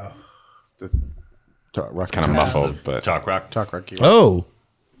hell? It's kind of muffled, but Talk rock. Talk rock. Oh,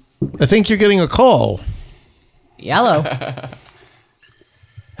 I think you're getting a call. Yellow.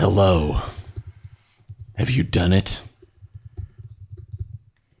 Hello. Have you done it?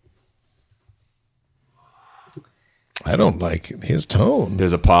 I don't like his tone.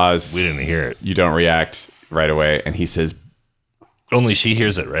 there's a pause. We didn't hear it. You don't react right away, and he says, Only she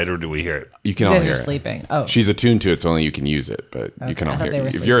hears it, right? Or do we hear it? "You can You all guys hear are it." sleeping. Oh. She's attuned to it, so only you can use it, but you Okay, can all I thought hear they it. were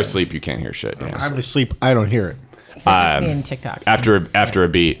If you're sleeping. asleep, you can't hear shit. Yeah. I'm asleep. I don't hear it. It's just me and TikTok. After a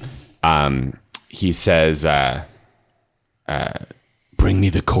beat, he says, Bring me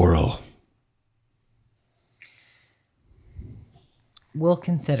the coral. We'll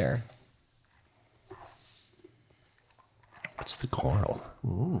consider. What's the coral?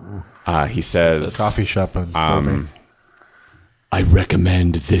 he says, Coffee shop. And I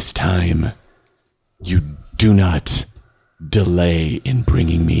recommend this time you do not delay in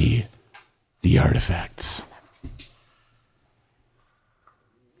bringing me the artifacts.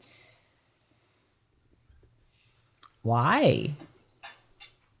 Why?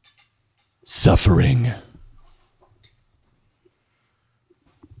 Suffering.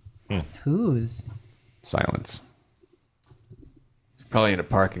 Whose? silence. Probably in a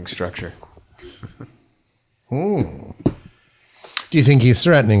parking structure. Do you think he's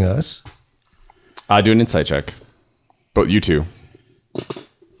threatening us? Do an insight check. But you two.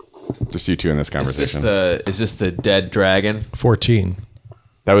 Just you two in this conversation. Is this the dead dragon? 14.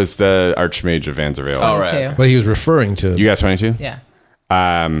 That was the Archmage of Vanzervale. All right. 22. But he was referring to... You got 22? Yeah.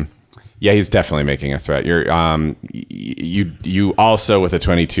 Yeah, he's definitely making a threat. You also with a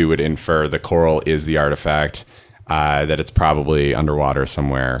 22 would infer the coral is the artifact, that it's probably underwater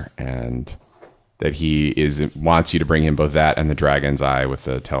somewhere, and that he wants you to bring him both that and the dragon's eye with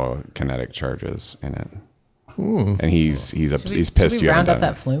the telekinetic charges in it. And he's pissed Should we you round haven't up done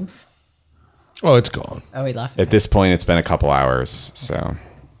that flume? Oh, it's gone. Oh, he left. it. At this point, it's been a couple hours, so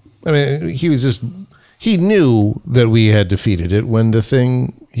I mean, he knew that we had defeated it when the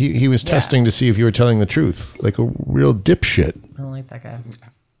thing, he was testing to see if you were telling the truth, like a real dipshit. I don't like that guy.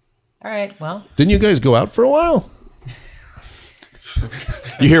 All right, well. Didn't you guys go out for a while?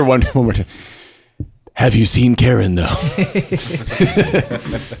 you hear one more time. Have you seen Karen, though?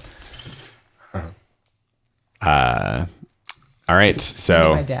 All right, My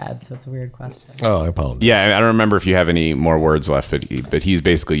so dad, so it's a weird question. Oh, I apologize. yeah, I don't remember if you have any more words left, but he's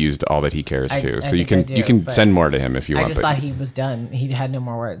basically used all that he cares I to. So you think can I you do, can but send more to him if you I want. just But thought he was done. He had no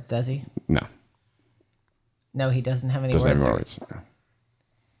more words, does he? no, No, he doesn't have any doesn't have words. more words.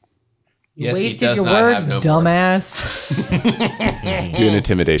 You Yes, he wasted does your not words, have no more. dumbass. Do an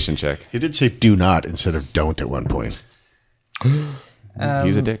intimidation check. He did say "do not" instead of "don't" at one point.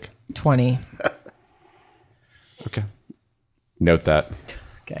 He's a dick. 20. Okay. Note that.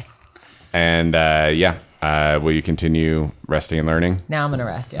 Okay. And will you continue resting and learning? Now I'm going to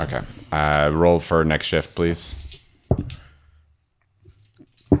rest, yeah. Okay. Roll for next shift, please.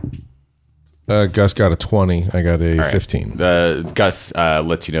 Gus got a 20. I got a 15. The Gus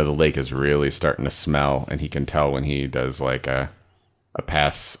lets you know the lake is really starting to smell, and he can tell when he does like a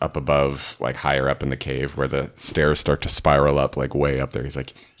pass up above, like higher up in the cave where the stairs start to spiral up, like way up there. He's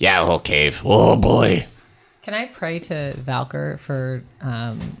like, yeah, the whole cave. Oh boy. Can I pray to Valkyr for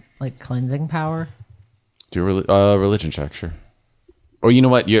like cleansing power? Do a religion check, sure. Or you know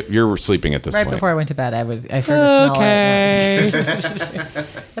what? You're sleeping at this Right point. before I went to bed, I started to smell it.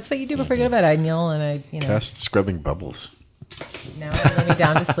 That's what you do before you go to bed. I kneel and I Cast scrubbing bubbles. now I lay me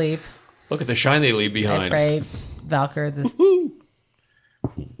down to sleep. Look at the shine they leave I behind. pray, Valkyr, this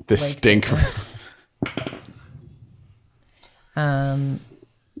This stink.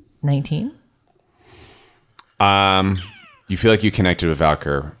 19. You feel like you connected with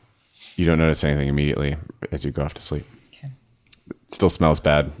Valkyr. You don't notice anything immediately as you go off to sleep. Okay. It still smells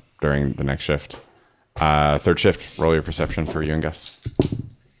bad during the next shift. Third shift, roll your perception for you and Gus.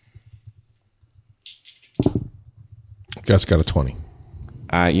 Gus got a 20.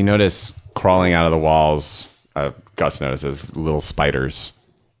 You notice crawling out of the walls, Gus notices little spiders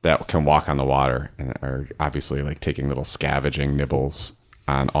that can walk on the water and are obviously like taking little scavenging nibbles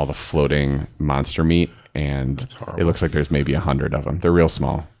on all the floating monster meat. And it looks like there's maybe 100 of them. They're real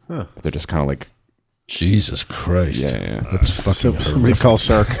small. Huh. They're just kind of like, Jesus Christ. Yeah. That's fucking Somebody call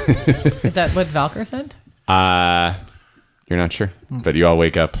Sark. Is that what Valkyr sent? you're not sure, but you all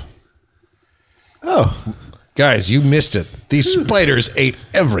wake up. Oh. Guys, you missed it. These spiders ate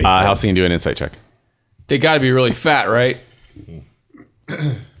everything. Halcyon, do an insight check. They got to be really fat, right?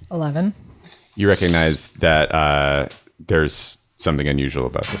 11. You recognize that there's something unusual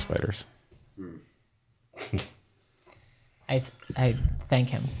about the spiders. I thank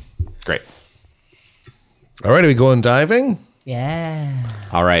him. Great. All right, are we going diving? Yeah.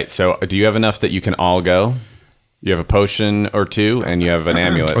 All right. So, do you have enough that you can all go? You have a potion or two, and you have an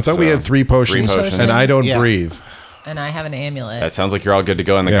amulet. I thought we had 3 potions, potions. and I don't Yeah. breathe. And I have an amulet. That sounds like you're all good to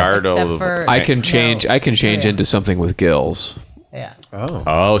go in the Yeah. guard. Except for I can change. No. I can change Yeah. into something with gills. Yeah.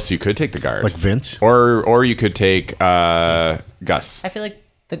 Oh, so you could take the guard, Like Vince? or you could take Gus. I feel like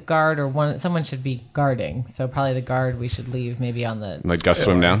the guard or someone should be guarding. So probably the guard we should leave maybe on the Let Gus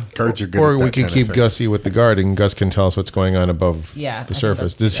swim down. Cards are good. Or at we that could kind of keep thing. Gussie with the guard, and Gus can tell us what's going on above Yeah, I the think surface.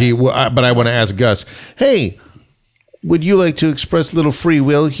 let's Does do he? But I want to ask Gus. Hey, would you like to express a little free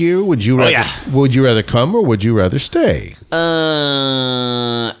will here? Would you rather? yeah. Would you rather come, or would you rather stay?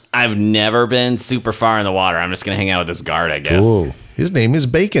 I've never been super far in the water. I'm just gonna hang out with this guard, I guess. Oh, his name is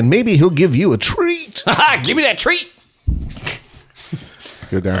Bacon. Maybe he'll give you a treat. Haha, give me that treat. Let's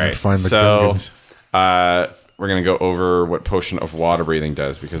go down All right. and find the So, Gungans. we're gonna go over what potion of water breathing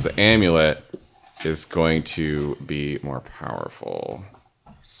does because the amulet is going to be more powerful.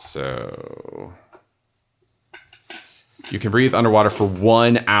 So. You can breathe underwater for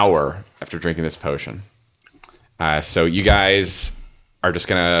 1 hour after drinking this potion. So you guys are just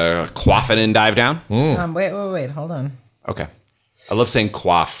gonna quaff it and dive down. wait. Hold on. Okay. I love saying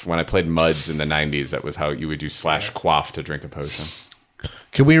quaff. When I played Muds in the 90s, that was how you would do /quaff to drink a potion.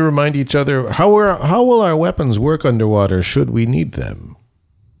 Can we remind each other how will our weapons work underwater? Should we need them?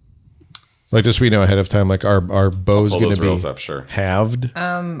 Like just so we know ahead of time, like our bow's Pull going those to be rails up, sure. halved.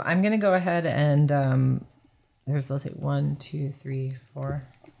 I'm gonna go ahead and let's say 1, 2, 3, 4.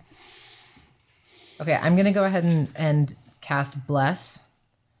 Okay, I'm gonna go ahead and cast Bless.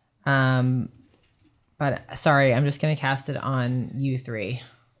 But sorry, I'm just gonna cast it on you three.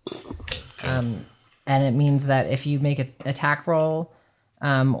 And it means that if you make an attack roll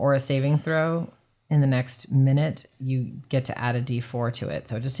or a saving throw in the next minute, you get to add a D4 to it.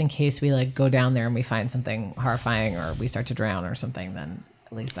 So just in case we like go down there and we find something horrifying or we start to drown or something, then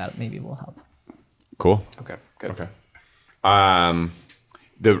at least that maybe will help. Cool. Okay, good. Okay.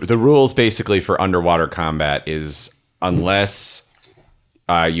 The rules basically for underwater combat is unless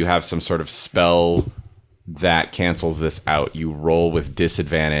you have some sort of spell that cancels this out, you roll with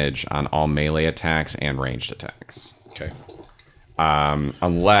disadvantage on all melee attacks and ranged attacks. Okay.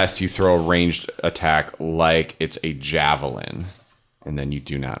 Unless you throw a ranged attack like it's a javelin, and then you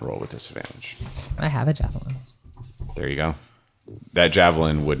do not roll with disadvantage. I have a javelin. There you go. That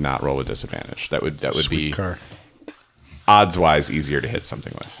javelin would not roll with disadvantage. That would be Car. odds-wise easier to hit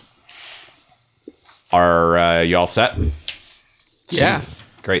something with. Are you all set? Yeah.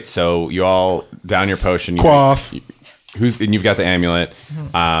 Great. So you all down your potion. Quaff. And you've got the amulet.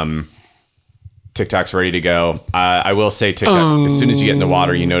 TikTok's ready to go. I will say TikTok, as soon as you get in the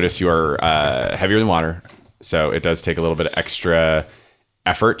water, you notice you are heavier than water. So it does take a little bit of extra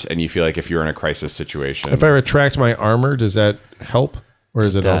effort, and you feel like if you're in a crisis situation. If I retract my armor, does that help? Or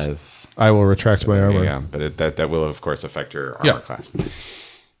is it does. also? I will retract my armor. Yeah, but that will, of course, affect your armor Yeah. class.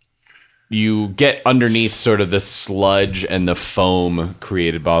 You get underneath sort of the sludge and the foam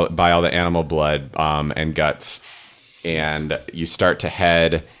created by all the animal blood and guts, and you start to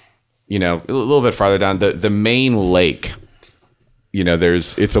head, a little bit farther down. The main lake,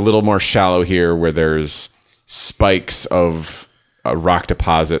 it's a little more shallow here where there's spikes of rock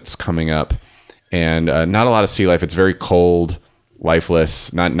deposits coming up, and not a lot of sea life. It's very cold,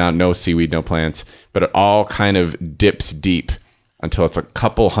 lifeless, no seaweed, no plants, but it all kind of dips deep until it's a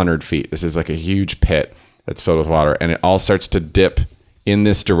couple 100 feet. This is like a huge pit that's filled with water, and it all starts to dip in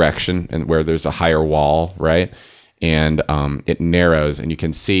this direction, and where there's a higher wall, right? And it narrows, and you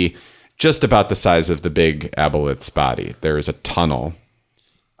can see just about the size of the big aboleth's body. There is a tunnel,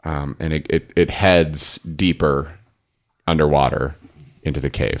 and it heads deeper underwater into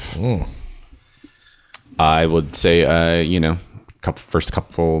the cave. I would say, first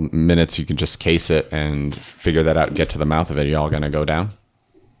couple minutes you can just case it and figure that out and get to the mouth of it. Are you all gonna go down?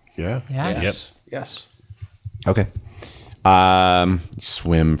 Yeah. Yeah. Yes. Okay.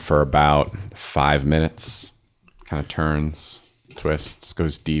 Swim for about 5 minutes. Kind of turns, twists,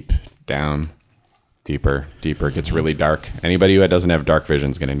 goes deep, down, deeper. It gets really dark. Anybody who doesn't have dark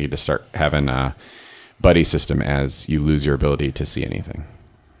vision is going to need to start having a buddy system as you lose your ability to see anything.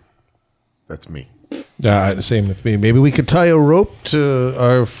 That's me. Same with me. Maybe we could tie a rope to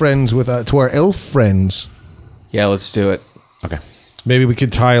our friends to our elf friends. Yeah, let's do it. Okay. Maybe we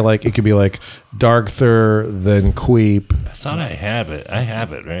could tie it could be like Darkther, then Queep, I thought I have it. I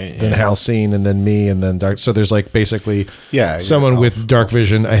have it, right? then Halcyon, and then me, and then Dark. So there's basically someone elf, with dark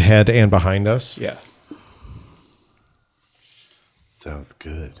vision ahead and behind us. Yeah. Sounds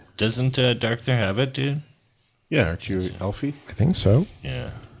good. Doesn't Darkther have it, dude? Yeah, aren't you Elfie? I think so.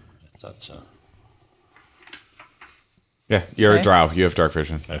 Yeah, I thought so. Yeah, you're a Okay. drow. You have dark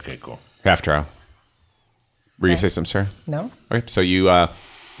vision. Okay, cool. Half drow. Were you going to say something, sir? No? Okay, so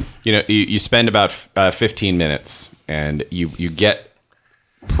you spend about 15 minutes, and you get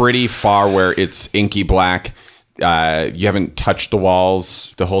pretty far where it's inky black. You haven't touched the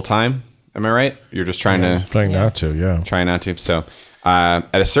walls the whole time. Am I right? You're just trying to Trying not to, yeah. try not to. So at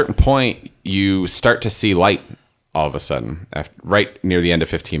a certain point, you start to see light all of a sudden, right near the end of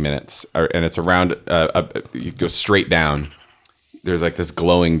 15 minutes, and it's around. You go straight down. There's this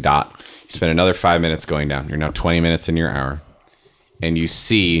glowing dot. You spend another 5 minutes going down. You're now 20 minutes in your hour, and you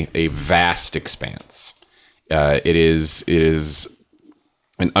see a vast expanse. It is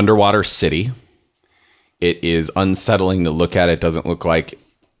an underwater city. It is unsettling to look at. It doesn't look like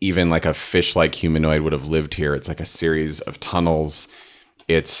even a fish-like humanoid would have lived here. It's like a series of tunnels.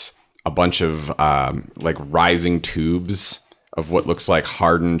 It's a bunch of rising tubes of what looks like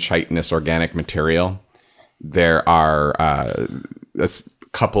hardened chitinous organic material. There are a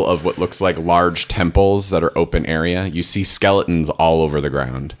couple of what looks like large temples that are open area. You see skeletons all over the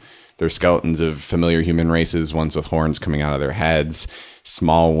ground. There's skeletons of familiar human races, ones with horns coming out of their heads,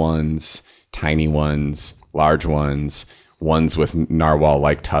 small ones, tiny ones, large ones, ones with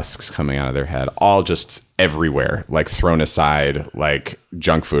narwhal-like tusks coming out of their head, all just everywhere, thrown aside like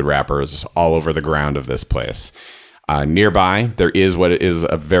junk food wrappers all over the ground of this place. Nearby, there is what is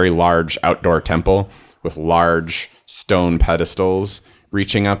a very large outdoor temple with large stone pedestals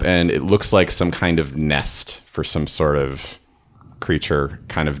reaching up, and it looks like some kind of nest for some sort of creature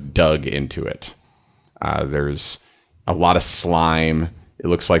kind of dug into it. There's a lot of slime. It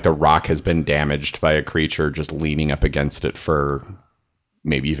looks like the rock has been damaged by a creature just leaning up against it for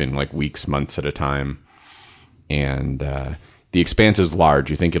maybe even like weeks, months at a time. And the expanse is large.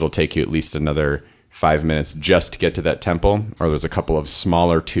 You think it'll take you at least another 5 minutes just to get to that temple, or there's a couple of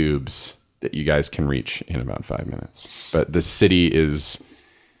smaller tubes that you guys can reach in about 5 minutes. But the city is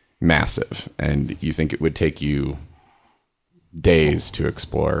massive, and you think it would take you days to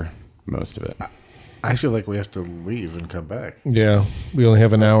explore most of it. I feel like we have to leave and come back. Yeah, we only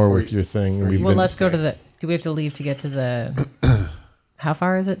have an hour with your thing. And Well, let's go to the. Do we have to leave to get to the? How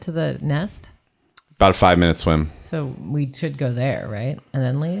far is it to the nest? About a 5 minute swim. So we should go there, right, and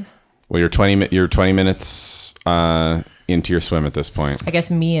then leave. Well, you're 20 minutes into your swim at this point, I guess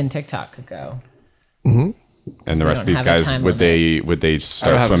me and TikTok could go. and the we rest of don't these have a guys time would they I start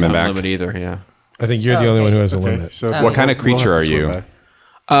don't have a swimming time back? limit either. Yeah. I think you're the only one who has a limit. So What kind of creature are you?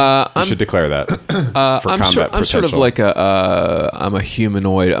 You should declare that for I'm, combat I'm sort of potential. like I'm a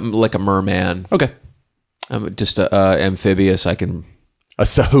humanoid. I'm like a merman. Okay, I'm just a amphibious. I can. a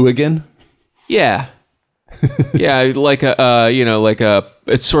Sahuagin. Yeah. Yeah, like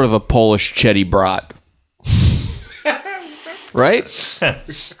it's sort of a Polish Chetty brat. Right?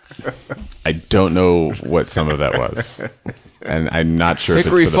 I don't know what some of that was, and I'm not sure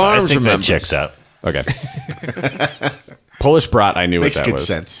Hickory if it's for I Farms think that remembers. checks out. the okay. Polish brat. I knew Makes what that good was.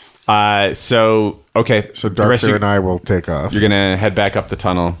 sense. So So the rest of Doctor you- and I will take off. You're gonna head back up the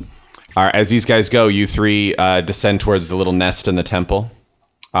tunnel. As these guys go, you three descend towards the little nest in the temple.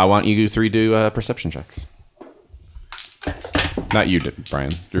 Why don't you three do perception checks? Not you,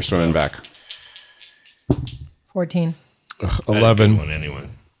 Brian. You're swimming back. 14. 11. One anyway.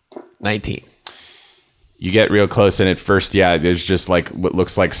 19. You get real close, and at first, there's just like what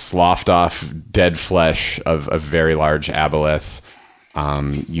looks like sloughed off dead flesh of a very large aboleth.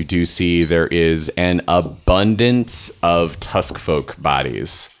 You do see there is an abundance of tusk folk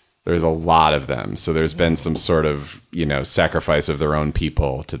bodies. There's a lot of them. So there's been some sort of, sacrifice of their own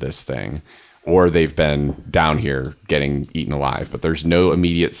people to this thing. Or they've been down here getting eaten alive. But there's no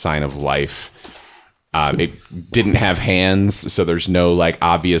immediate sign of life. It didn't have hands, so there's no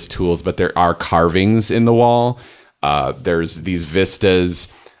obvious tools, but there are carvings in the wall. There's these vistas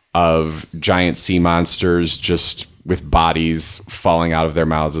of giant sea monsters just with bodies falling out of their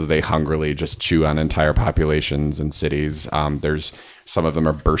mouths as they hungrily just chew on entire populations and cities. There's some of them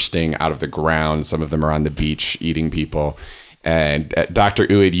are bursting out of the ground. Some of them are on the beach eating people. And Dr.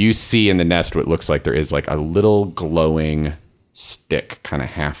 Uid, you see in the nest what looks like there is a little glowing stick kind of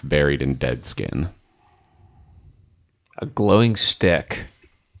half buried in dead skin. A glowing stick.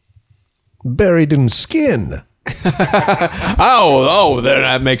 Buried in skin. Oh, then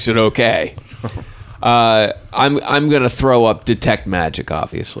that makes it okay. I'm gonna throw up detect magic,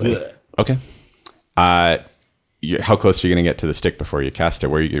 obviously. Okay. How close are you going to get to the stick before you cast it?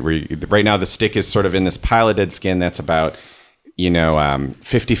 Right now, the stick is sort of in this pile of dead skin that's about,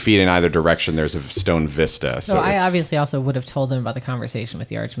 50 feet in either direction. There's a stone vista. So I it's- obviously also would have told them about the conversation with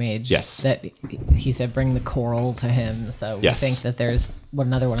the Archmage. Yes. That he said bring the coral to him. So we Yes. think that there's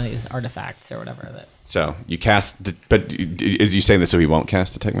another one of these artifacts or whatever. That So you cast, but is you saying that so he won't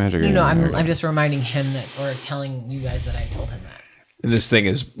cast detect magic? No, I'm just reminding him that, or telling you guys that I told him that. And this thing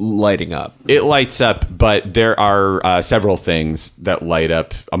is lighting up. It lights up, but there are several things that light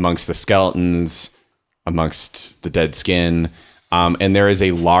up amongst the skeletons, amongst the dead skin, and there is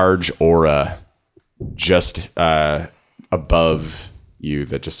a large aura just above you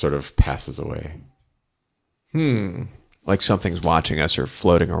that just sort of passes away. Like something's watching us or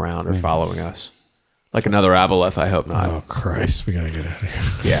floating around or following us. Like another aboleth, I hope not. Oh, Christ. We got to get out of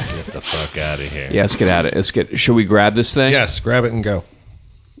here. Yeah. Get the fuck out of here. Yeah, let's get at it. Should we grab this thing? Yes, grab it and go.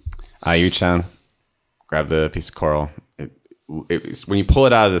 You reach down, grab the piece of coral. When you pull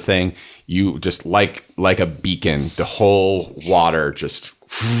it out of the thing, you just like a beacon, the whole water just.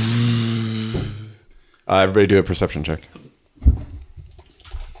 Everybody do a perception check.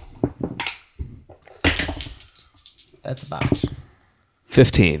 That's a botch.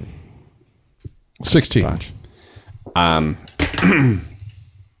 15. 16.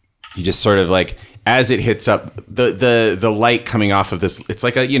 You just sort of as it hits up the light coming off of this, it's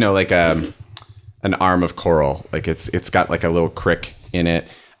like an arm of coral. It's got a little crick in it.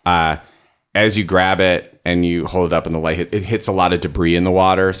 As you grab it and you hold it up in the light, it hits a lot of debris in the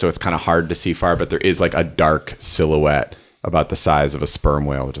water, so it's kind of hard to see far, but there is a dark silhouette about the size of a sperm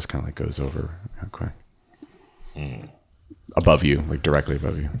whale that just kind of goes over real quick. Above you, directly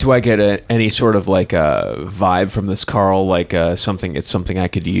above you. Do I get any sort of a vibe from this Carl? Something? It's something I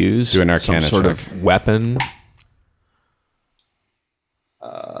could use. Do an Arcana some sort check. of weapon.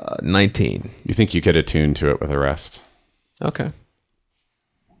 19. You think you could attune to it with a rest? Okay.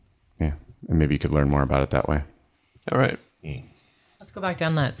 Yeah, and maybe you could learn more about it that way. All right. Let's go back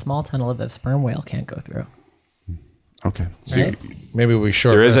down that small tunnel that the sperm whale can't go through. Okay. So Right? Maybe we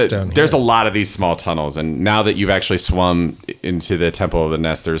short there is rest down there's a here. lot of these small tunnels, and now that you've actually swum into the Temple of the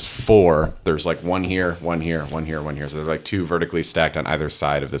Nest, there's 4. There's like one here, one here, one here, one here. So there's like 2 vertically stacked on either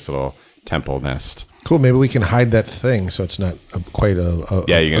side of this little temple nest. Cool. Maybe we can hide that thing so it's not quite a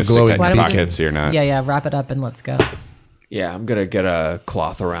Yeah, you're gonna a stick glowing that in your beacon. pocket so you're not. Yeah, wrap it up and let's go. Yeah, I'm gonna get a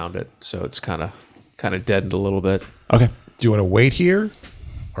cloth around it so it's kind of deadened a little bit. Okay. Do you want to wait here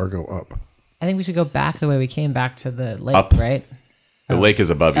or go up? I think we should go back the way we came back to the lake, Up. right? The lake is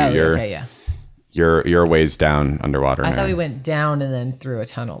above you. Oh, You're okay, yeah. you're a ways down underwater. I now. thought we went down and then through a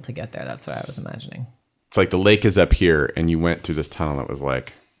tunnel to get there. That's what I was imagining. It's like the lake is up here, and you went through this tunnel that was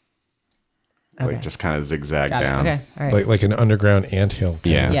like Okay. just kind of zigzag Got it. down. Okay. All right. Like an underground anthill.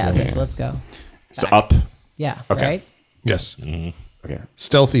 Yeah. yeah. Okay. Okay. So let's go. So Back. up. Yeah. Okay. Right. Yes. Okay.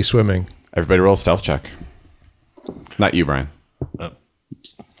 Stealthy swimming. Everybody roll a stealth check. Not you, Brian. Oh.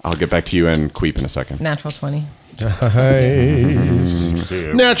 I'll get back to you and Queep in a second. Natural 20. Nice.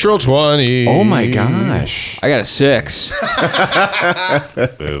 Natural 20. Oh my gosh. I got a 6.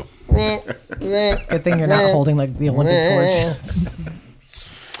 Boo. Good thing you're not holding like the Olympic torch.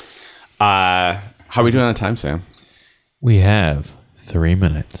 How are we doing on time, Sam? We have 3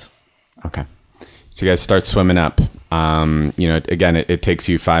 minutes. Okay. So you guys start swimming up. Again, it takes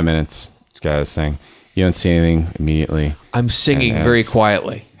you 5 minutes. This guy is saying you don't see anything immediately. I'm singing And very as-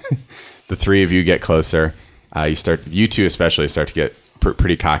 quietly. The 3 of you get closer. You two especially start to get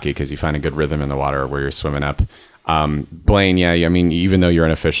pretty cocky because you find a good rhythm in the water where you're swimming up. Blaine, I mean, even though you're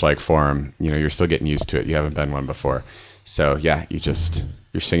in a fish-like form, you're still getting used to it. You haven't been one before. So yeah,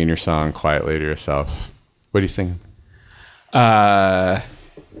 you're singing your song quietly to yourself. What are you singing? I'm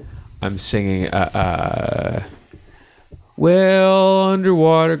singing. Well,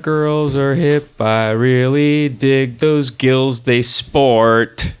 underwater girls are hip. I really dig those gills they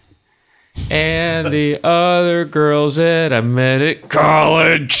sport. And the other girls that I met at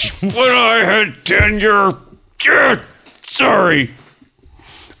college when I had tenure. Sorry.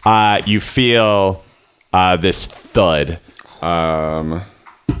 You feel this thud. All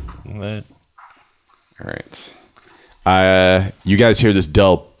What? right. You guys hear this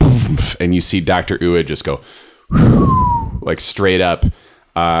dull poof, and you see Dr. Uwid just go like straight up.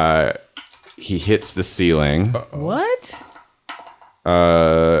 He hits the ceiling. What?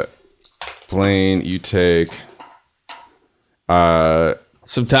 Blaine, you take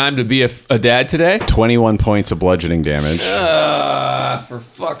Some time to be a dad today? 21 points of bludgeoning damage. For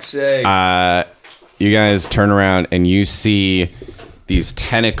fuck's sake. You guys turn around and you see these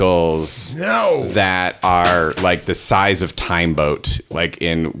tentacles that are like the size of Time Boat, like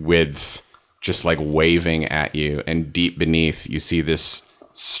in width, just like waving at you. And deep beneath, you see this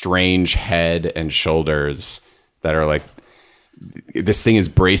strange head and shoulders that are like, this thing is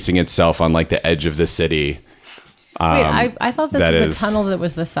bracing itself on like the edge of the city. Wait, I thought this that was is- a tunnel that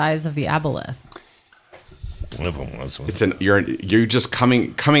was the size of the aboleth. One of them was. You're just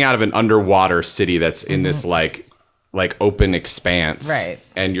coming out of an underwater city that's in this like open expanse, Right.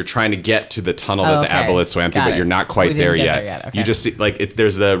 And you're trying to get to the tunnel that the Okay. aboleth swam through, Got but it. you're not quite We there didn't get yet. there yet. Okay. You just see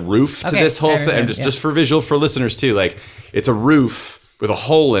there's the roof to Okay, this whole I thing, and understand, just for visual for listeners too, like it's a roof with a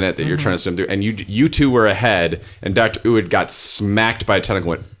hole in it that you're trying to swim through, and you two were ahead, and Dr. Uwid got smacked by a tentacle,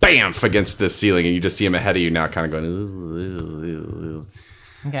 went bamf against the ceiling, and you just see him ahead of you now, kind of going. Ooh, ooh, ooh, ooh.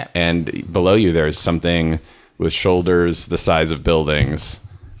 Okay. And below you, there's something with shoulders the size of buildings,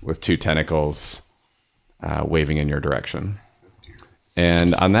 with 2 tentacles waving in your direction.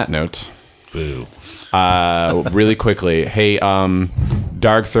 And on that note, Boo. really quickly, hey,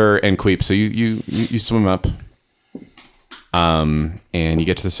 Darkther and Queep, so you swim up, and you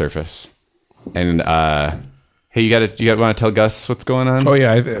get to the surface, and hey, you want to tell Gus what's going on? Oh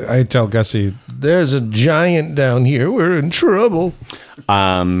yeah, I tell Gussie, there's a giant down here. We're in trouble.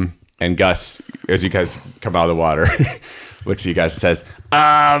 And Gus, as you guys come out of the water, looks at you guys and says,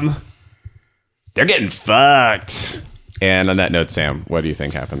 they're getting fucked. And on that note, Sam, what do you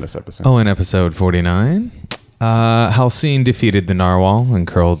think happened this episode? Oh, in episode 49, Halcyon defeated the narwhal and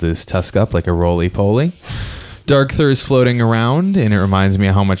curled his tusk up like a roly-poly. Darkther is floating around, and it reminds me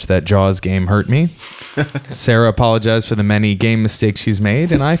of how much that Jaws game hurt me. Sarah apologized for the many game mistakes she's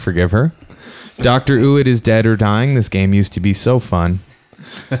made, and I forgive her. Dr. Uwid is dead or dying. This game used to be so fun.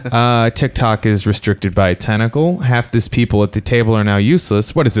 TikTok is restricted by a tentacle. Half this people at the table are now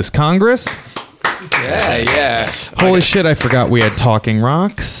useless. What is this, Congress? Yeah. Holy shit, I forgot we had talking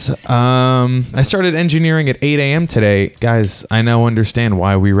rocks. I started engineering at 8 a.m. today. Guys, I now understand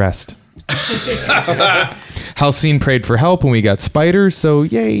why we rest. Halcyon prayed for help and we got spiders, so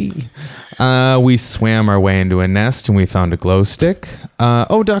yay. We swam our way into a nest and we found a glow stick.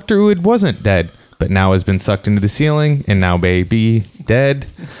 Dr. Uid wasn't dead, but now has been sucked into the ceiling and now may be dead.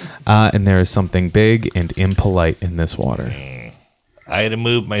 And there is something big and impolite in this water. I had to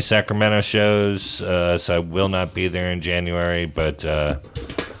move my Sacramento shows, so I will not be there in January, but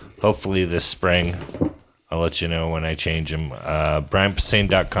hopefully this spring I'll let you know when I change them.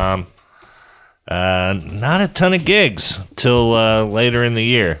 BrianPosehn.com. Not a ton of gigs till later in the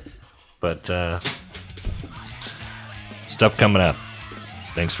year, but stuff coming up.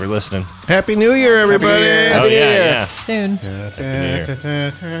 Thanks for listening. Happy New Year, everybody. Oh, yeah. Soon.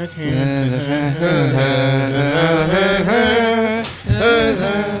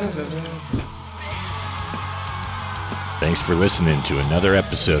 Thanks for listening to another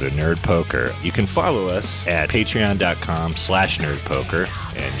episode of Nerd Poker. You can follow us at patreon.com/nerdpoker,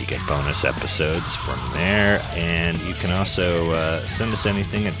 and you get bonus episodes from there. And you can also send us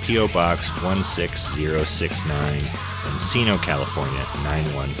anything at P.O. Box 16069, Encino, California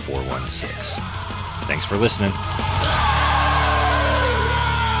 91416. Thanks for listening.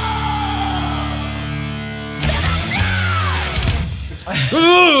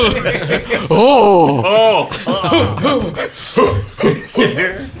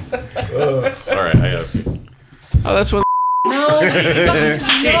 Sorry, I got. Oh, that's what. No,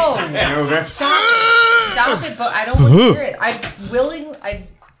 that's stop it. But I don't want to hear it. I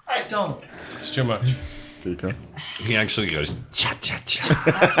don't. It's too much. He actually goes, cha, cha, cha.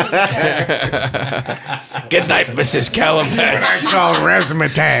 Good night, Mrs. Calabash. I call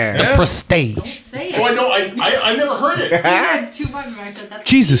razzmatazz. Prostate. Say it. Oh, I know. I never heard it. It's too much. I said that's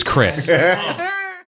Jesus Christ.